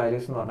അറിഞ്ഞുകൂടാത്ത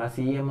വാല്യൂസ് എന്ന് പറഞ്ഞാൽ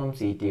CMഉം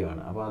CTയും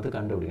ആണ്. അപ്പോൾ അത്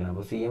കണ്ടുപിടിക്കണം.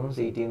 അപ്പോൾ CMഉം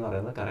CT എന്ന്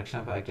പറയുന്നത്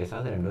കറക്ഷൻ ഫാക്ടേഴ്സ്,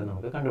 അത് രണ്ടും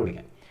നമുക്ക്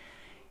കണ്ടുപിടിക്കാം.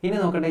 ഇനി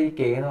നോക്കട്ടെ, ഈ K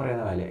എന്ന്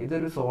പറയുന്ന വാല്യൂ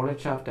ഇതൊരു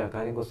സോളിഡ് ഷാഫ്റ്റാണ്.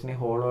 കാര്യം ക്വസ്റ്റിന്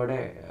ഹോളോയുടെ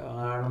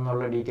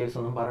ആണെന്നുള്ള ഡീറ്റെയിൽസ്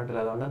ഒന്നും പറഞ്ഞിട്ടില്ല.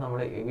 അതുകൊണ്ട് നമ്മൾ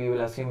we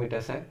will assume it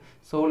as A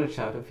solid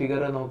shaft.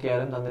 Figure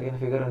നോക്കിയാലും തന്നിരിക്കുന്ന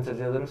ഫിഗർ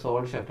അനുസരിച്ച് അതൊരു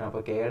സോളിഡ് ഷാഫ്റ്റാണ്.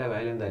 അപ്പോൾ Kയുടെ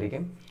വാല്യൂ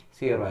എന്തായിരിക്കും?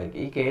 0 ആയിരിക്കും.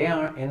 ഈ K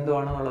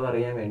എന്തുവാണെന്നുള്ളത്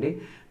അറിയാൻ വേണ്ടി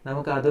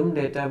നമുക്ക് അതും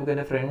ഡേറ്റാ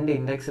ബുക്കിൻ്റെ ഫ്രണ്ട്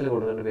ഇൻഡെക്സിൽ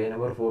കൊടുത്തിട്ടുണ്ട്. പേജ്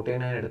നമ്പർ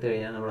 49 എടുത്തു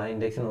കഴിഞ്ഞാൽ നമ്മൾ ആ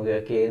ഇൻഡെക്സ്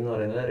നോക്കിയാൽ K എന്ന്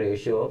പറയുന്നത്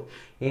ratio of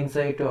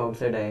inside to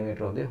outside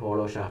diameter of the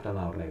hollow shaft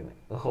എന്നാണ് പറഞ്ഞിരിക്കുന്നത്.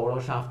 അത് ഹോളോ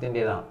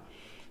ഷാഫ്റ്റിൻ്റെതാണ്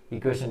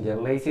ഇക്വേഷൻ.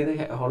 ജനറലൈസ് ചെയ്ത്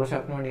ഹോളോ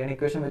ഷാഫ്റ്റിന് വേണ്ടിയാണ്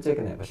ഇക്വേഷൻ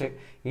വെച്ചേക്കുന്നത്. പക്ഷേ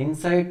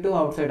ഇൻസൈഡ് ടു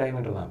ഔട്ട്സൈഡ്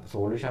ഡയമീറ്റർ എന്നാണ്.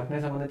 സോളിഡ് ഷാഫ്റ്റിനെ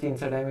സംബന്ധിച്ച്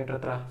ഇൻസൈഡ് ഡയമീറ്റർ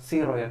എത്ര?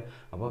 0.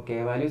 അപ്പോൾ K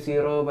value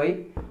 0 by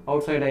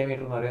outside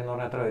diameter എന്ന്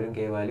പറഞ്ഞാൽ എത്ര വരും? K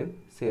വാല്യൂ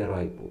 0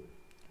 ആയി പോകും.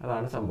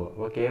 അതാണ് സംഭവം.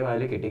 അപ്പോൾ K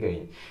വാല്യൂ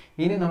കിട്ടിക്കഴിഞ്ഞു.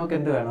 ഇനി നമുക്ക്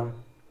എന്ത് വേണം?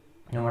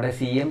 നമ്മുടെ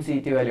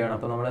CM/CT വാല്യൂ ആണ്.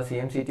 അപ്പോൾ നമ്മുടെ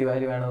CM/CT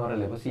വാല്യൂ വേണമെന്ന്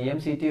പറയല്ലേ. അപ്പോൾ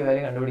CM/CT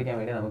വാല്യൂ കണ്ടുപിടിക്കാൻ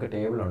വേണ്ടി നമുക്ക്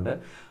ടേബിൾ ഉണ്ട്.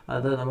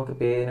 അത് നമുക്ക്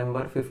പേജ്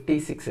നമ്പർ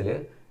 56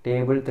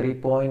 ടേബിൾ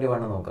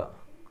 3.1 നോക്കാം.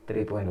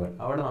 3.1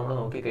 അവിടെ നമ്മൾ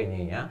നോക്കിക്കഴിഞ്ഞ്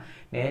കഴിഞ്ഞാൽ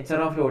നേച്ചർ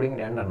ഓഫ് ലോഡിങ്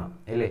 2 എണ്ണം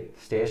അല്ലേ,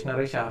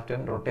 സ്റ്റേഷനറി ഷാഫ്റ്റും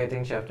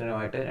റൊട്ടേറ്റിംഗ്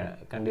ഷാഫ്റ്റിനുമായിട്ട്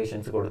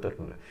കണ്ടീഷൻസ്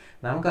കൊടുത്തിട്ടുണ്ട്.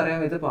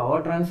 നമുക്കറിയാം ഇത് പവർ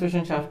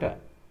ട്രാൻസ്മിഷൻ ഷാഫ്റ്റാണ്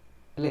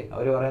അല്ലേ.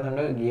 അവർ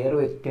പറയുന്നുണ്ട് ഗിയർ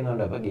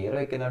വെക്കുന്നുണ്ട്. അപ്പോൾ gear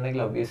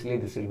വെക്കുന്നുണ്ടെങ്കിൽ obviously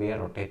this will be A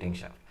rotating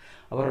shaft.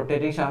 അപ്പോൾ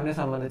റൊട്ടേറ്റിംഗ് ഷാഫ്റ്റിനെ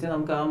സംബന്ധിച്ച്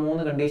നമുക്ക് ആ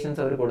 3 കണ്ടീഷൻസ്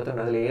അവർ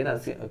കൊടുത്തിട്ടുണ്ട്. അതിൽ ഏത്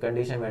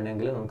കണ്ടീഷൻ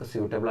വേണമെങ്കിലും നമുക്ക്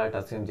സ്യൂട്ടബിൾ ആയിട്ട്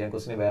അസ്യൂം ചെയ്യാൻ.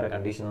 ക്വസ്റ്റിന് വേറെ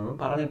കണ്ടീഷൻ ഒന്നും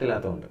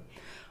പറഞ്ഞിട്ടില്ലാത്തതുകൊണ്ട്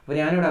അപ്പോൾ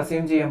ഞാനിവിടെ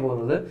അസ്യൂം ചെയ്യാൻ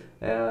പോകുന്നത്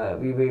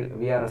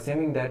V R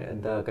assuming that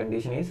the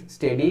condition is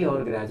study or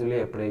gradually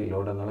apply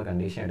load എന്നുള്ള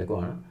കണ്ടീഷൻ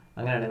എടുക്കുവാണ്.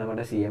 അങ്ങനെയാണെങ്കിൽ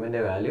നമ്മുടെ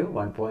CMൻ്റെ വാല്യൂ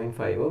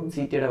 1.5ഉം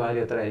CTയുടെ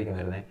വാല്യൂ എത്ര ആയിരിക്കും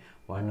വരുന്നത്?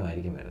 1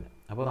 ആയിരിക്കും വരുന്നത്.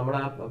 അപ്പോൾ നമ്മൾ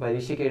ആ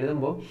പരീക്ഷയ്ക്ക്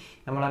എഴുതുമ്പോൾ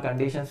നമ്മൾ ആ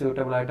കണ്ടീഷൻ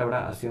സ്യൂട്ടബിൾ ആയിട്ട് അവിടെ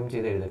അസ്യൂം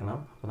ചെയ്ത് എഴുതണം.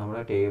 അപ്പോൾ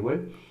നമ്മുടെ ടേബിൾ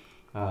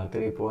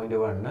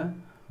 3.1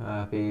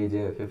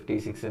 പേജ്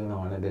 56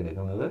 നിന്നാണ് ഇത്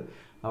എടുക്കുന്നത്.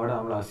 അവിടെ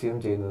നമ്മൾ അസ്യൂം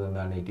ചെയ്യുന്നത്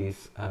എന്താണ്? It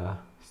is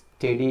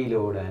study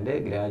load and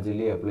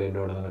gradually applied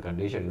load എന്നുള്ള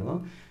കണ്ടീഷൻ എടുക്കുന്നു.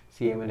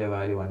 CMൻ്റെ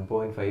വാല്യൂ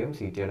 1.5ഉം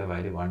CTയുടെ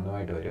വാല്യൂ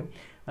 1ഉമായിട്ട് വരും.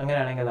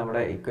 അങ്ങനെയാണെങ്കിൽ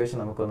നമ്മുടെ ഇക്വേഷൻ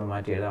നമുക്കൊന്ന്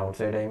മാറ്റി എഴുതാം.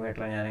 ഔട്ട്സൈഡ്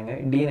ഡയമീറ്റർ ഞാനങ്ങ്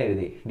ഡീന്ന്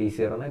എഴുതി,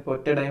 D0 എന്ന്. ഇപ്പോൾ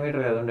ഒറ്റ ഡയമീറ്റർ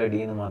ആയതുകൊണ്ട് D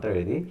എന്ന് മാത്രം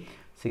എഴുതി.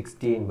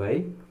 16 by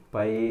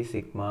pi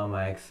sigma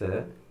max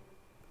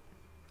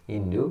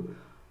into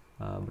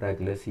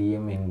ബ്രാക്കറ്റിൽ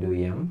CM into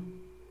M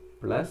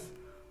plus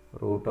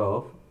root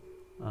of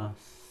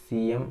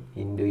CM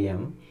into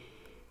M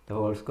the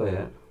whole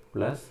square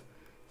plus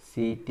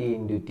CT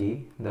into T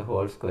the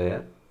whole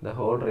square the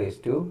whole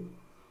raised to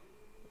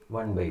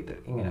 1 by 3.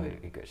 ഇങ്ങനെ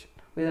വരും equation.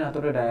 അപ്പോൾ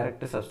ഇതിനകത്തോട്ട്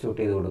direct substitute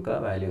ചെയ്ത് കൊടുക്കുക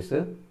values.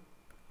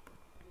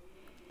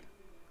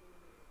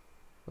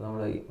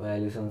 നമ്മൾ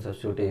values ഒന്ന്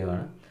substitute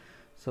ചെയ്യുവാണ്.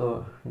 So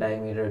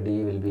diameter D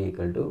will be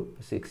equal to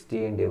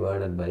 16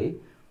 divided by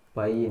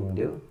pi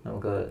into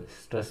നമുക്ക്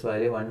സ്ട്രെസ്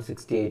വാല്യൂ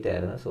 168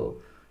 ആയിരുന്നു. സോ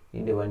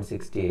ഇൻറ്റു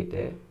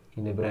 168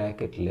 ഇൻറ്റു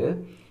ബ്രാക്കറ്റിൽ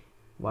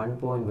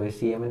 1.5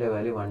 CMൻ്റെ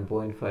വാല്യൂ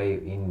 1.5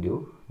 ഇൻറ്റു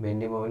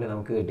ബെൻഡിങ് മൊമെൻറ്റ്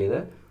നമുക്ക് കിട്ടിയത്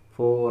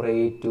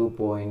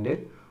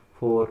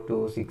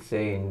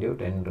 482.4268 ഇൻറ്റു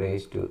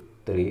 10⁻³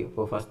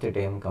 ഇപ്പോൾ ഫസ്റ്റ്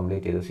ടൈം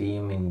കംപ്ലീറ്റ് ചെയ്തു.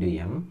 CM into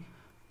M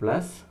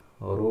plus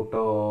root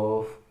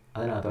of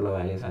അതിനകത്തുള്ള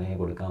values ആണ്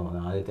കൊടുക്കാൻ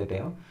പോകുന്നത്. ആദ്യത്തെ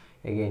time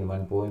again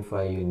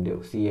 1.5 into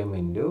CM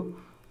into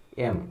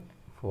M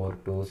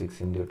 426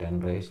 into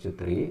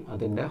 10⁻³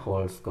 അതിൻ്റെ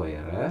ഹോൾ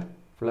സ്ക്വയർ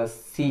പ്ലസ്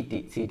CT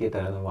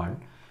തരുന്നത് 1.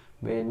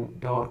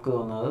 ടോർക്ക്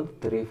വന്നത്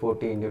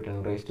 340 ഇൻറ്റു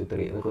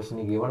 10⁻³ അത്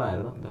ക്വസ്റ്റിന് ഗിവൺ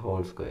ആയിരുന്നു. The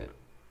whole square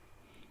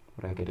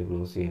bracket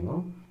close ചെയ്യുന്നു.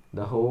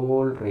 The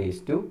whole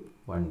raise to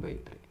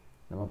 1/3.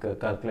 നമുക്ക്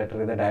കാൽക്കുലേറ്റർ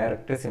ഇത്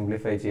ഡയറക്റ്റ്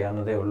സിംപ്ലിഫൈ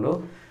ചെയ്യാവുന്നതേ ഉള്ളൂ.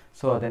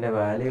 സോ അതിൻ്റെ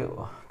വാല്യൂ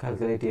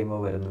കാൽക്കുലേറ്റ്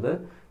ചെയ്യുമ്പോൾ വരുന്നത്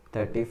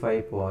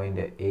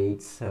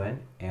 35.87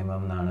 mm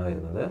എന്നാണ്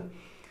വരുന്നത്.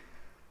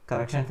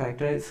 കറക്ഷൻ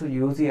ഫാക്ടേഴ്സ്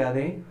യൂസ്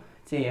ചെയ്യാതെ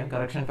ചെയ്യാം.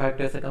 കറക്ഷൻ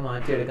ഫാക്ടേഴ്സ് ഒക്കെ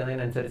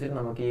മാറ്റിയെടുക്കുന്നതിനനുസരിച്ച്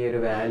നമുക്ക് ഈ ഒരു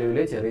വാല്യൂവിൽ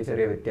ചെറിയ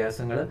ചെറിയ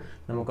വ്യത്യാസങ്ങൾ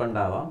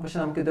നമുക്കുണ്ടാവാം. പക്ഷെ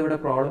നമുക്കിതിവിടെ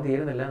പ്രോബ്ലം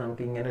തീരുന്നില്ല.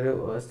 നമുക്ക് ഇങ്ങനൊരു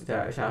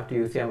ഷാഫ്റ്റ്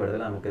യൂസ് ചെയ്യാൻ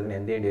പറ്റത്തില്ല. നമുക്കിതിന്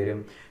എന്ത് ചെയ്യേണ്ടി വരും?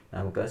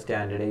 നമുക്ക്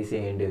സ്റ്റാൻഡർഡൈസ്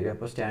ചെയ്യേണ്ടി വരും.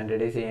 അപ്പോൾ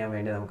സ്റ്റാൻഡർഡൈസ് ചെയ്യാൻ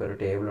വേണ്ടി നമുക്കൊരു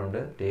ടേബിളുണ്ട്.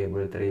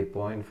 ടേബിൾ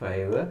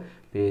 3.5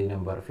 പേജ്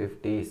നമ്പർ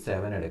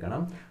 57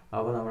 എടുക്കണം.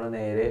 അപ്പോൾ നമ്മൾ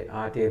നേരെ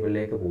ആ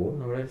ടേബിളിലേക്ക് പോകും.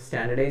 നമ്മൾ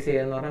സ്റ്റാൻഡർഡൈസ്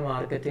ചെയ്യുകയെന്ന് പറഞ്ഞാൽ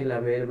മാർക്കറ്റിൽ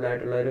അവൈലബിൾ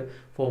ആയിട്ടുള്ള ഒരു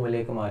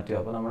ഫോമിലേക്ക് മാറ്റുക.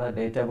 അപ്പോൾ നമ്മുടെ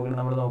ഡേറ്റാ ബുക്കിൽ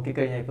നമ്മൾ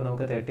നോക്കിക്കഴിഞ്ഞാൽ ഇപ്പോൾ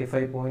നമുക്ക്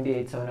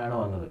 35.87 ആണ്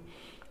വന്നത്.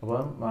 അപ്പോൾ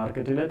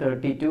മാർക്കറ്റിൽ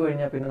 32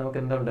 കഴിഞ്ഞാൽ പിന്നെ നമുക്ക്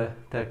എന്തുണ്ട്?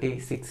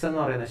 36 എന്ന്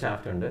പറയുന്ന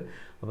ഷാഫ്റ്റ് ഉണ്ട്.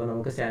 അപ്പോൾ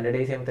നമുക്ക്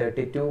സ്റ്റാൻഡർഡൈസ് ചെയ്യുമ്പോൾ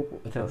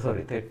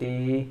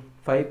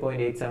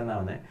 35.87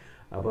 ആവുന്നത്.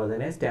 അപ്പോൾ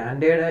അതിനെ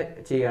സ്റ്റാൻഡേർഡ്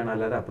ചെയ്യുകയാണ്,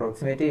 അല്ലാതെ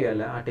അപ്രോക്സിമേറ്റ്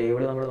ചെയ്യുകയല്ല. ആ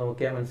ടേബിൾ നമ്മൾ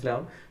നോക്കിയാൽ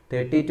മനസ്സിലാവും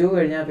 32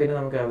 കഴിഞ്ഞാൽ പിന്നെ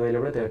നമുക്ക്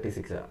അവൈലബിൾ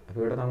 36 ആണ്.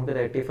 അപ്പോൾ ഇവിടെ നമുക്ക്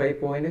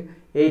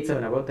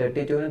 35.87. അപ്പോൾ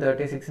 32നും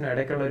 36നും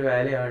ഇടയ്ക്കുള്ള ഒരു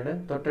വാല്യൂ ആണ്.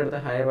 തൊട്ടടുത്ത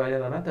ഹയർ വാല്യൂ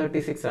എന്ന് പറഞ്ഞാൽ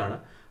 36 ആണ്.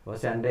 അപ്പോൾ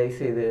സ്റ്റാൻഡർഡൈസ്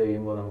ചെയ്ത്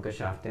കഴിയുമ്പോൾ നമുക്ക്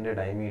ഷാഫ്റ്റിൻ്റെ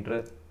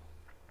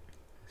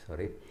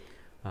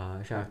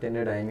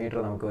ഡയമീറ്റർ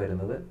നമുക്ക്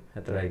വരുന്നത്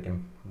എത്രയായിരിക്കും?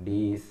 D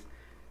is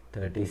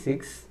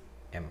 36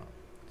 mm.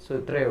 സോ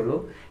ഇത്രയേ ഉള്ളൂ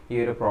ഈ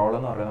ഒരു പ്രോബ്ലം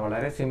എന്ന് പറയുന്നത്.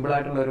 വളരെ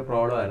സിമ്പിളായിട്ടുള്ള ഒരു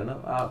പ്രോബ്ലം ആയിരുന്നു.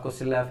 ആ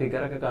ക്വസ്റ്റ്യനിൽ ആ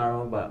ഫിഗറൊക്കെ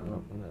കാണുമ്പോൾ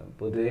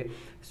പൊതുവെ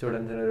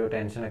സ്റ്റുഡൻസിനൊരു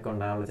ടെൻഷനൊക്കെ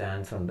ഉണ്ടാകാനുള്ള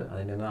ചാൻസ് ഉണ്ട്.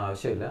 അതിൻ്റെ ഒന്നും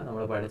ആവശ്യമില്ല.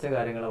 നമ്മൾ പഠിച്ച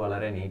കാര്യങ്ങൾ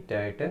വളരെ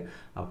നീറ്റായിട്ട്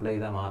അപ്ലൈ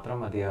ചെയ്താൽ മാത്രം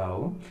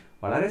മതിയാവും.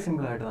 വളരെ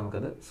സിമ്പിളായിട്ട്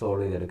നമുക്കത്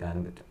സോൾവ്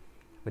ചെയ്തെടുക്കാനും പറ്റും.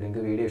 അപ്പോൾ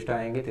നിങ്ങൾക്ക് വീഡിയോ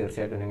ഇഷ്ടമായെങ്കിൽ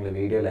തീർച്ചയായിട്ടും നിങ്ങൾ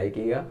വീഡിയോ ലൈക്ക്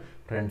ചെയ്യുക,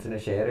 ഫ്രണ്ട്സിന്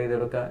ഷെയർ ചെയ്ത്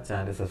കൊടുക്കുക,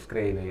 ചാനൽ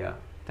സബ്സ്ക്രൈബ് ചെയ്യുക.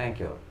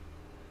 Thank you.